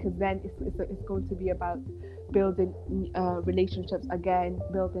set, because then it's going to be about building relationships again,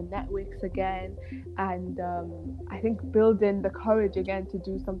 building networks again, and I think building the courage again to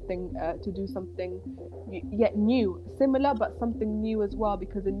do something yet new, similar but something new as well,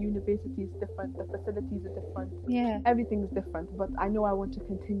 because in university is different, the facilities are different, everything's different. But I know I want to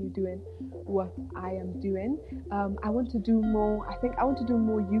continue doing what I am doing. I want to do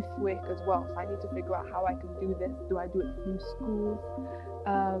more youth work as well, so I need to figure out how I can do this. Do I do it through schools?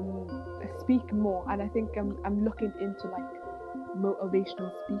 Speak more, and I think I'm looking into like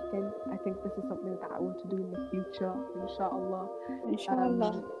motivational speaking. I think this is something that I want to do in the future, inshallah.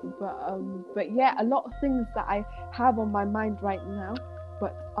 But yeah, a lot of things that I have on my mind right now,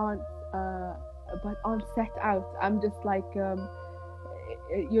 but aren't set out. I'm just like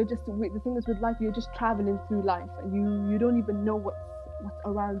you're just, the thing is with life, you're just traveling through life, and you don't even know what's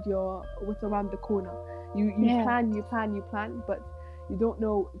around the corner. You plan, but you don't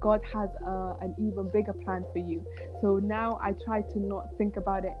know God has an even bigger plan for you. So now I try to not think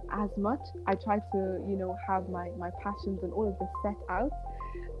about it as much. I try to, you know, have my passions and all of this set out,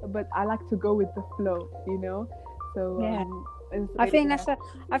 but I like to go with the flow, you know. So I think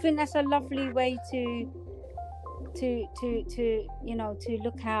that's a lovely way to you know, to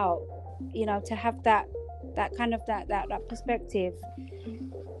look out, you know, to have that kind of that perspective,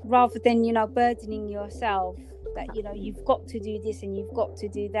 rather than, you know, burdening yourself that, you know, you've got to do this and you've got to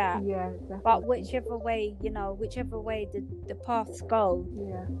do that. But whichever way the paths go,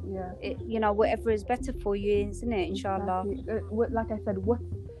 you know, whatever is better for you, isn't it? Inshallah. Like I said,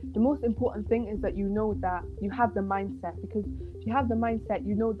 the most important thing is that you know that you have the mindset, because if you have the mindset,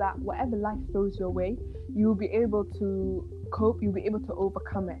 you know that whatever life throws your way, you'll be able to cope, you'll be able to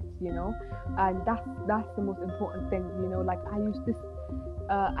overcome it, you know. And that's the most important thing, you know. Like I use this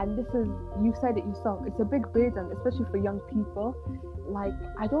and this is, you said it yourself, it's a big burden, especially for young people. Like,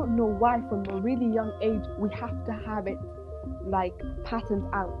 I don't know why from a really young age we have to have it like patterned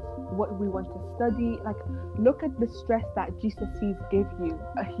out what we want to study. Like, look at the stress that GCSEs give you,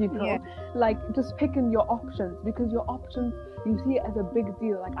 you know, like just picking your options, because your options, you see it as a big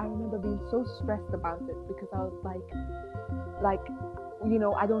deal. Like, I remember being so stressed about it, because I was like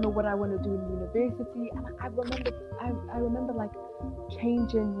I don't know what I want to do in university. And I remember like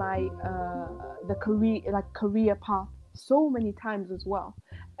changing my career path so many times as well,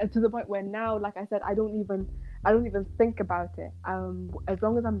 and to the point where now, like I said, I don't even think about it. As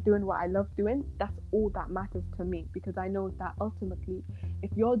long as I'm doing what I love doing, that's all that matters to me, because I know that ultimately,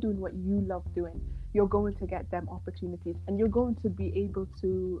 if you're doing what you love doing, you're going to get them opportunities, and you're going to be able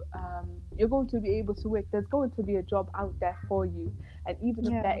to work. There's going to be a job out there for you, and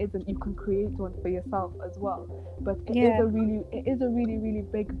even if there isn't, you can create one for yourself as well. But it is a really really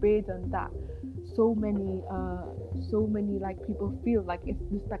big burden that so many like people feel like it's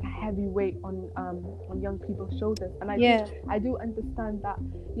just like a heavy weight on young people's shoulders. And I do understand that,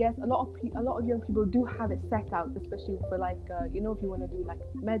 yes, a lot of young people do have it set out, especially for like if you want to do like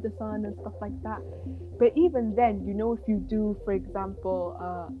medicine and stuff like that. But even then, if you do, for example,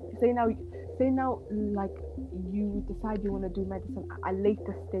 say now like you decide you want to do medicine at a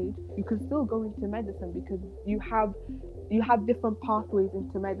later stage, you can still go into medicine, because you have different pathways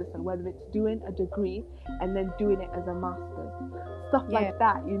into medicine, whether it's doing a degree and then doing it as a master's, stuff like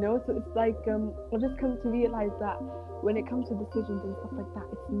that, So it's like I've just come to realize that when it comes to decisions and stuff like that,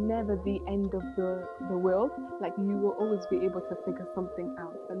 it's never the end of the world. Like, you will always be able to figure something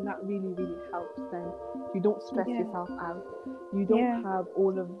out, and that really really helps. Then you don't stress yourself out. You don't have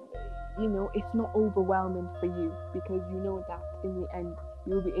all of it's not overwhelming for you, because you know that in the end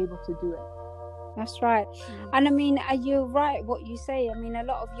you'll be able to do it. That's right. And I mean, you're right what you say. I mean, a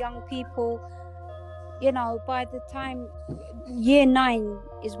lot of young people, by the time year 9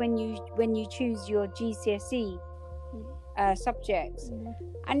 is when you choose your GCSE subjects,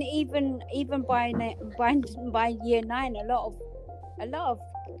 and even by year 9, a lot of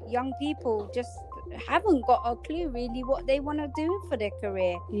young people just haven't got a clue really what they want to do for their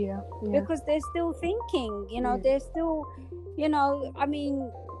career. Because they're still thinking, they're still, I mean,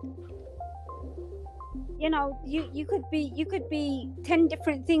 you could be 10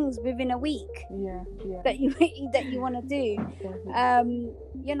 different things within a week that you want to do.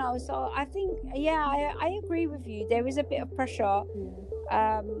 So I think I agree with you. There is a bit of pressure,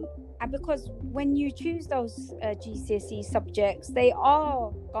 and because when you choose those GCSE subjects, they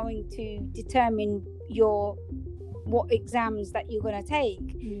are going to determine what exams that you're going to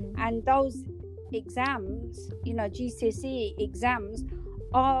take, and those exams, GCSE exams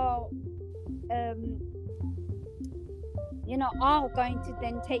are are going to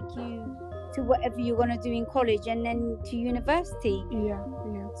then take you to whatever you're going to do in college and then to university.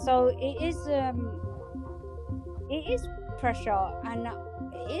 So it is pressure, and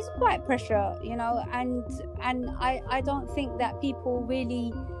it is quite pressure, and I don't think that people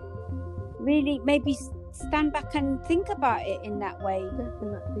really maybe stand back and think about it in that way.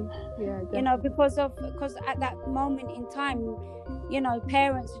 Definitely. Because at that moment in time,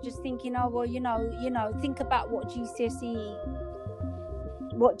 parents are just thinking, oh well, think about what GCSEs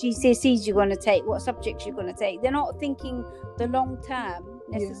you're going to take, what subjects you're going to take. They're not thinking the long term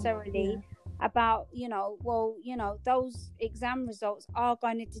necessarily about, those exam results are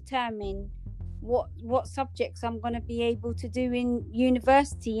going to determine what subjects I'm going to be able to do in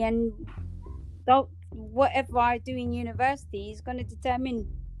university, and whatever I do in university is going to determine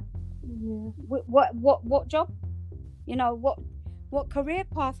what job, what career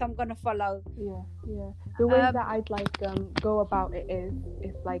path I'm going to follow. The way that I'd like go about it is,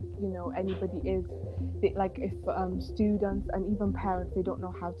 if like anybody is like, if students and even parents, they don't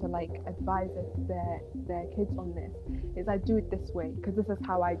know how to like advise their kids on this, is I do it this way, because this is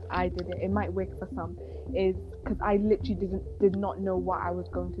how I did it. It might work for some, is because I literally did not know what I was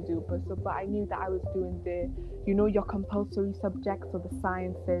going to do, but I knew that I was doing your compulsory subjects, so the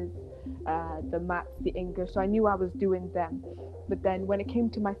sciences, the maths, the English. So I knew I was doing them. But then when it came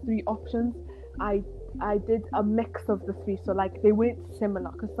to my 3 options, I did a mix of the 3. So like, they weren't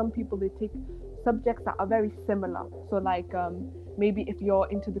similar, because some people, they take subjects that are very similar. So like maybe if you're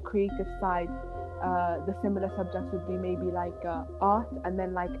into the creative side, the similar subjects would be maybe like art, and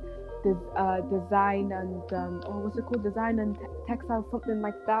then like design and what's it called, design and textile, something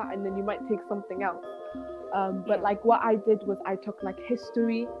like that, and then you might take something else. But like what I did was I took like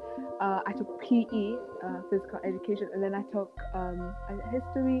history, I took PE, physical education, and then I took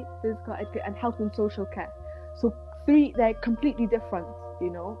history, physical education, and health and social care. So 3, they're completely different,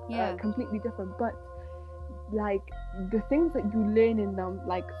 completely different. But like the things that you learn in them,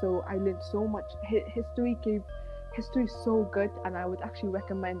 like, so I learned so much. History is so good, and I would actually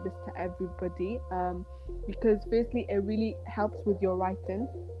recommend this to everybody, because firstly, it really helps with your writing.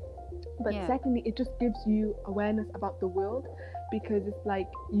 But secondly, it just gives you awareness about the world, because it's like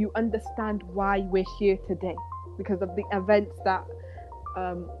you understand why we're here today, because of the events that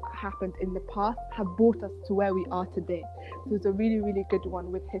happened in the past have brought us to where we are today. So it's a really, really good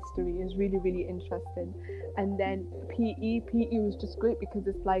one with history. It's really, really interesting. And then PE was just great because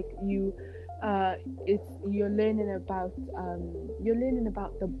it's like you're learning about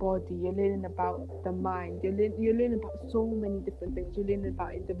the body, you're learning about the mind, you're learning about so many different things. You're learning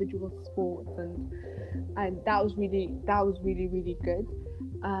about individual sports, and that was really, really good.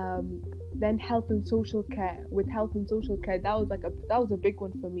 Then health and social care. With health and social care, that was a big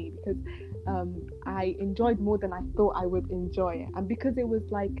one for me because I enjoyed more than I thought I would enjoy it, and because it was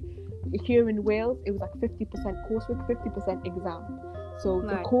like here in Wales, it was like 50% coursework, 50% exam. So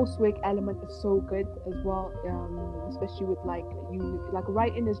the coursework element is so good as well, especially with like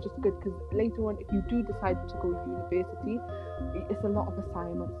writing is just good because later on, if you do decide to go to university, it's a lot of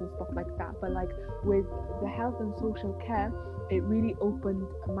assignments and stuff like that. But like with the health and social care, it really opened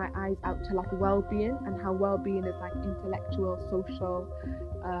my eyes out to like well-being and how well-being is like intellectual, social,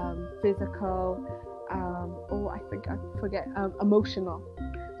 physical, emotional.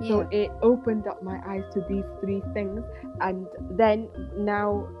 So it opened up my eyes to these three things, and then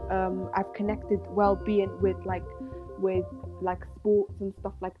now I've connected well-being with sports and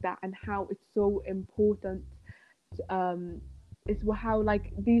stuff like that, and how it's so important. It's how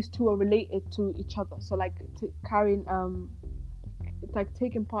like these two are related to each other. So like it's like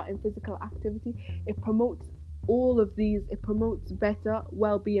taking part in physical activity. It promotes all of these. It promotes better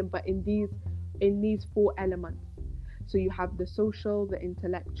well-being, but in these four elements. So you have the social, the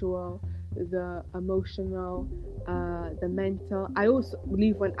intellectual, the emotional, the mental. I always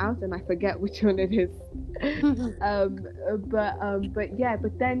leave one out and I forget which one it is.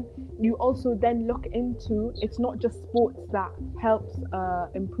 But then you also then look into, it's not just sports that helps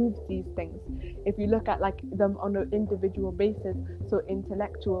improve these things. If you look at like them on an individual basis, so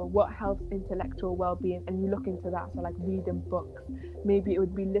intellectual, what helps intellectual well-being, and you look into that. So like reading books, maybe it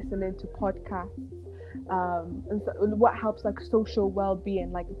would be listening to podcasts. And so what helps like social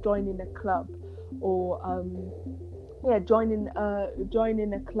well-being, like joining a club, or joining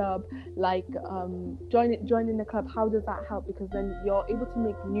a club, like joining a club. How does that help? Because then you're able to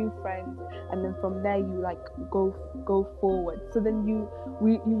make new friends, and then from there you like go forward. So then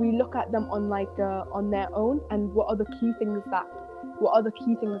we look at them on like on their own, and what are the key things that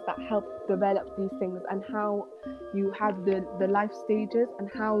help develop these things, and how you have the life stages, and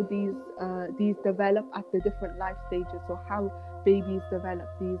how these develop at the different life stages. So how babies develop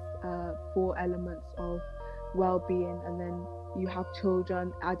these four elements of well-being, and then you have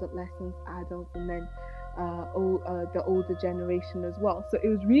children, adolescents, adults, and then the older generation as well. So it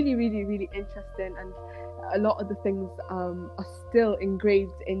was really, really, really interesting, and a lot of the things are still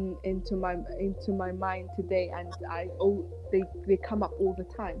engraved into my mind today, and they come up all the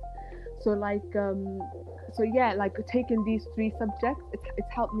time. So like like taking these three subjects,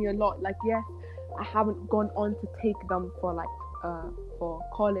 it's helped me a lot. Like, yes, I haven't gone on to take them for like for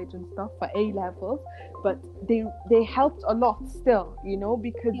college and stuff, for A levels, but they helped a lot still,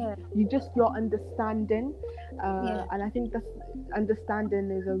 because you're understanding, and I think that's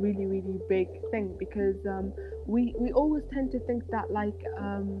understanding is a really, really big thing, because we always tend to think that like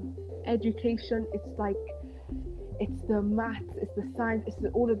education, it's the maths, it's the science, it's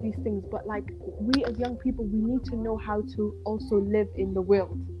all of these things, but like we as young people, we need to know how to also live in the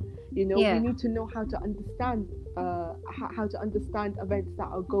world. We need to know how to understand events that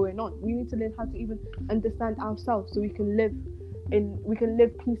are going on. We need to learn how to even understand ourselves, so we can live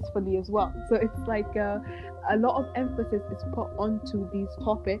peacefully as well. So it's like a lot of emphasis is put onto these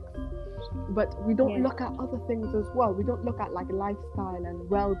topics, but we don't look at other things as well. We don't look at like lifestyle and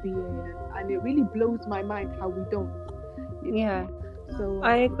well-being, and it really blows my mind how we don't. So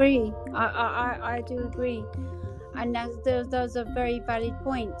I agree. I do agree, and those are very valid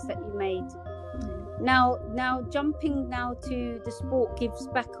points that you made. Now jumping now to the Sport Gives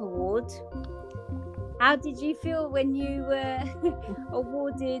Back Award. How did you feel when you were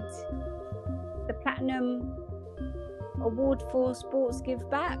awarded the Platinum Award for Sports Give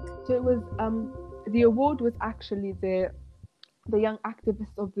Back? So it was the award was actually the Young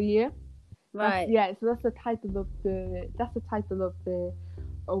Activist of the Year. Right. So that's the title of the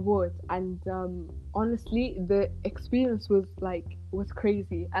award, and honestly, the experience was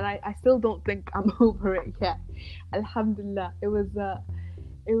crazy, and I still don't think I'm over it yet. Alhamdulillah, it was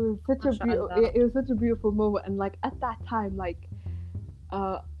such a beautiful moment, and like at that time,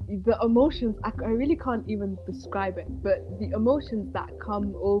 the emotions, I really can't even describe it, but the emotions that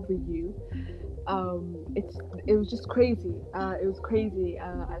come over you, it was just crazy. It was crazy.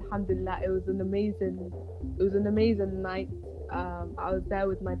 Alhamdulillah, it was an amazing night. I was there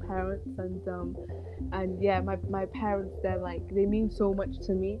with my parents, and yeah, my parents, they're like, they mean so much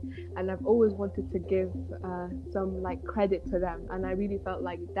to me, and I've always wanted to give some like credit to them, and I really felt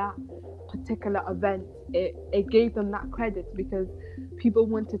like that particular event, it gave them that credit, because people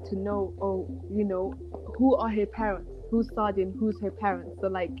wanted to know, oh, you know, who are her parents, who's Saadia and who's her parents. So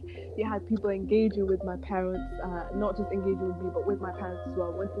like, you had people engaging with my parents, not just engaging with me, but with my parents as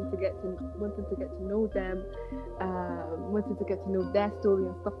well, wanting to get to know them, wanted to get to know their story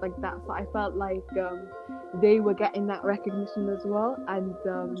and stuff like that. So I felt like they were getting that recognition as well, and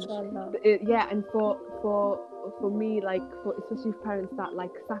yeah, and for me, like, for especially parents that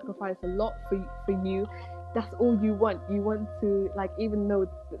like sacrifice a lot for you, that's all you want. You want to, like, even though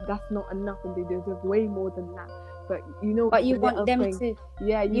that's not enough and they deserve way more than that, but you know, but you want them to,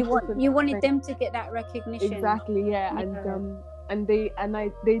 yeah, you wanted them to get that recognition. Exactly, yeah. And they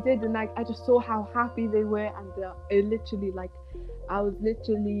did, and I just saw how happy they were, and it literally, like, I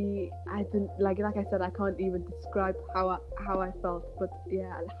didn't, like I said, I can't even describe how I felt, but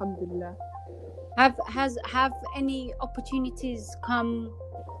yeah, alhamdulillah. Have any opportunities come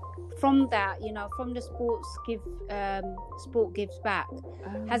from that, you know, from the sport gives back?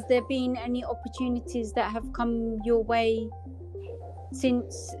 Has there been any opportunities that have come your way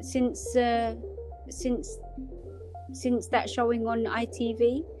since that showing on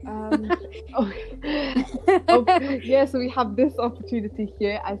ITV? Yeah, so we have this opportunity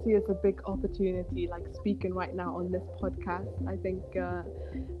here. I see it's a big opportunity, like speaking right now on this podcast. I think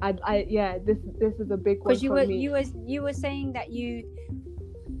this is a big one for me. You were saying that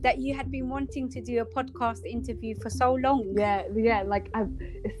you had been wanting to do a podcast interview for so long. Yeah, like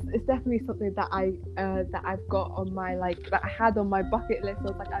it's definitely something that I've got on my, like, that I had on my bucket list. I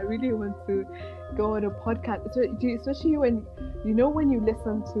was like, I really want to go on a podcast, especially when, you know, when you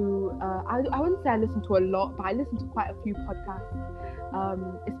listen to I wouldn't say I listen to a lot, but I listen to quite a few podcasts,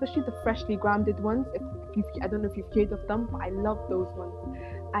 especially the freshly grounded ones. If I don't know if you've heard of them, but I love those ones.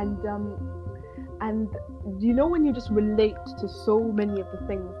 And you know, when you just relate to so many of the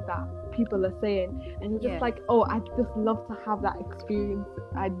things that people are saying, and you're just like, oh, I'd just love to have that experience.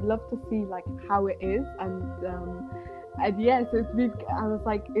 I'd love to see like how it is, and yeah, so it's been, I was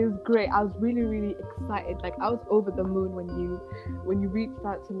like, it was great. I was really, really excited. Like, I was over the moon when you reached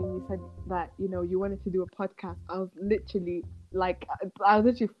out to me and you said that, you know, you wanted to do a podcast. I was literally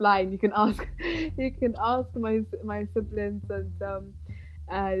flying. You can ask my siblings,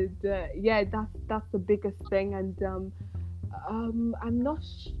 and yeah, that's the biggest thing. And I'm not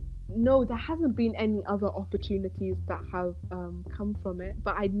no, there hasn't been any other opportunities that have come from it,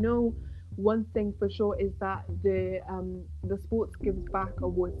 but I know one thing for sure is that the Sports Gives Back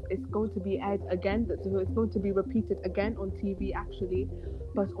Awards is going to be aired again. So it's going to be repeated again on TV, actually,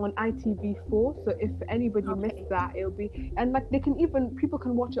 but on ITV4. So if anybody missed that, it'll be, and like people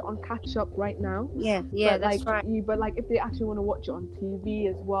can watch it on catch up right now. Yeah, but that's like, right. But like, if they actually want to watch it on TV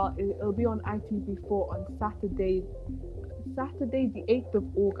as well, it'll be on ITV4 on Saturday the 8th of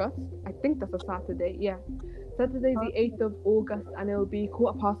August. I think that's a Saturday. Yeah. Saturday the 8th of August, and it'll be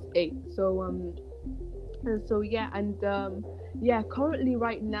 8:15. So yeah, and yeah, currently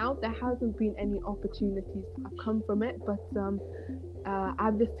right now there hasn't been any opportunities that have come from it, but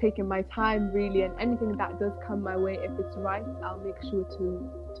I've just taken my time really, and anything that does come my way, if it's right, I'll make sure to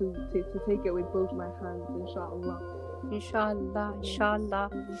take it with both my hands, Inshallah.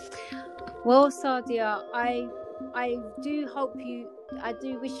 Well, Saadia, I do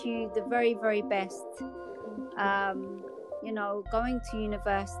wish you the very, very best. You know, going to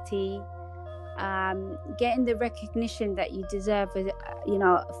university, getting the recognition that you deserve, you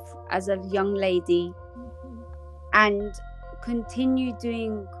know, as a young lady, and continue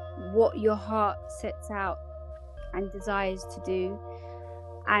doing what your heart sets out and desires to do.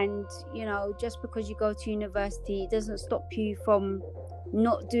 And, you know, just because you go to university, it doesn't stop you from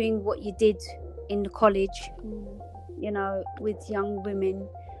not doing what you did in the college, you know, with young women.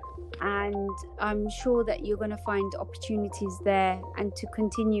 And I'm sure that you're going to find opportunities there, and to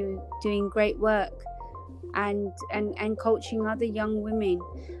continue doing great work and coaching other young women.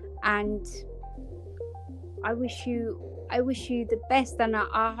 And I wish you the best, and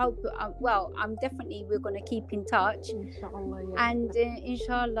I hope, well, we're going to keep in touch, inshallah, yeah. And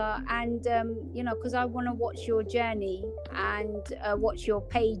inshallah, and you know, because I want to watch your journey and watch your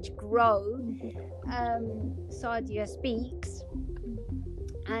page grow. Saadia Speaks,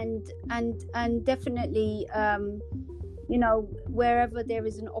 and definitely, you know, wherever there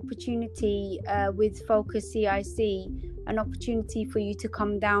is an opportunity with Focus CIC, an opportunity for you to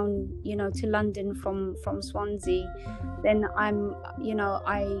come down, you know, to London from Swansea, then I'm, you know,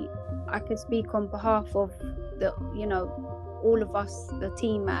 I could speak on behalf of the, you know, all of us, the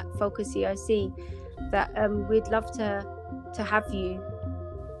team at Focus EIC, that we'd love to have you.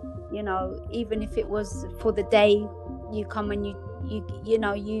 You know, even if it was for the day, you come and you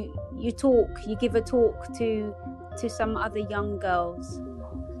talk, you give a talk to some other young girls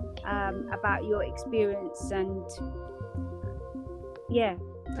about your experience. And yeah,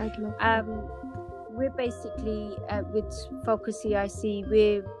 I'd love we're basically with Focus EIC,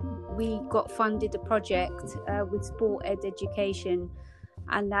 we got funded a project with sport ed education,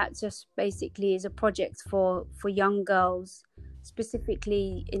 and that just basically is a project for young girls,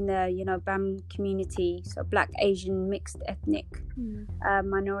 specifically in the BAM community, so Black, Asian, mixed ethnic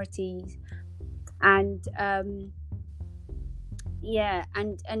minorities. And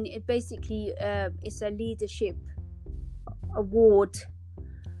and it basically it's a leadership award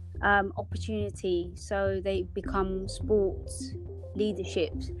opportunity, so they become sports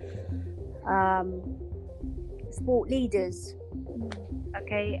leaderships, sport leaders.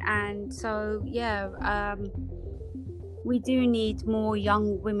 Okay, and so we do need more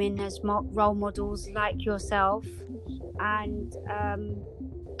young women as role models like yourself, and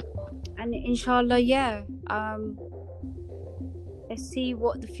inshallah, let's see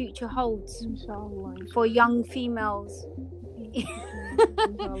what the future holds, inshallah. For young females.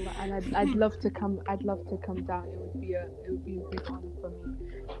 Inshallah. And I'd love to come down. It would be a big honor for me.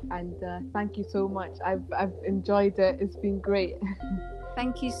 And thank you so much. I've enjoyed it. It's been great.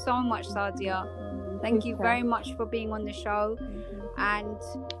 Thank you so much, Saadia. Thank you very much for being on the show. And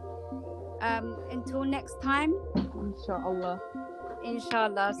until next time,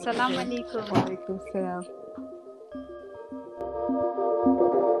 Inshallah. Assalamu alaikum. Wa alaikum salam.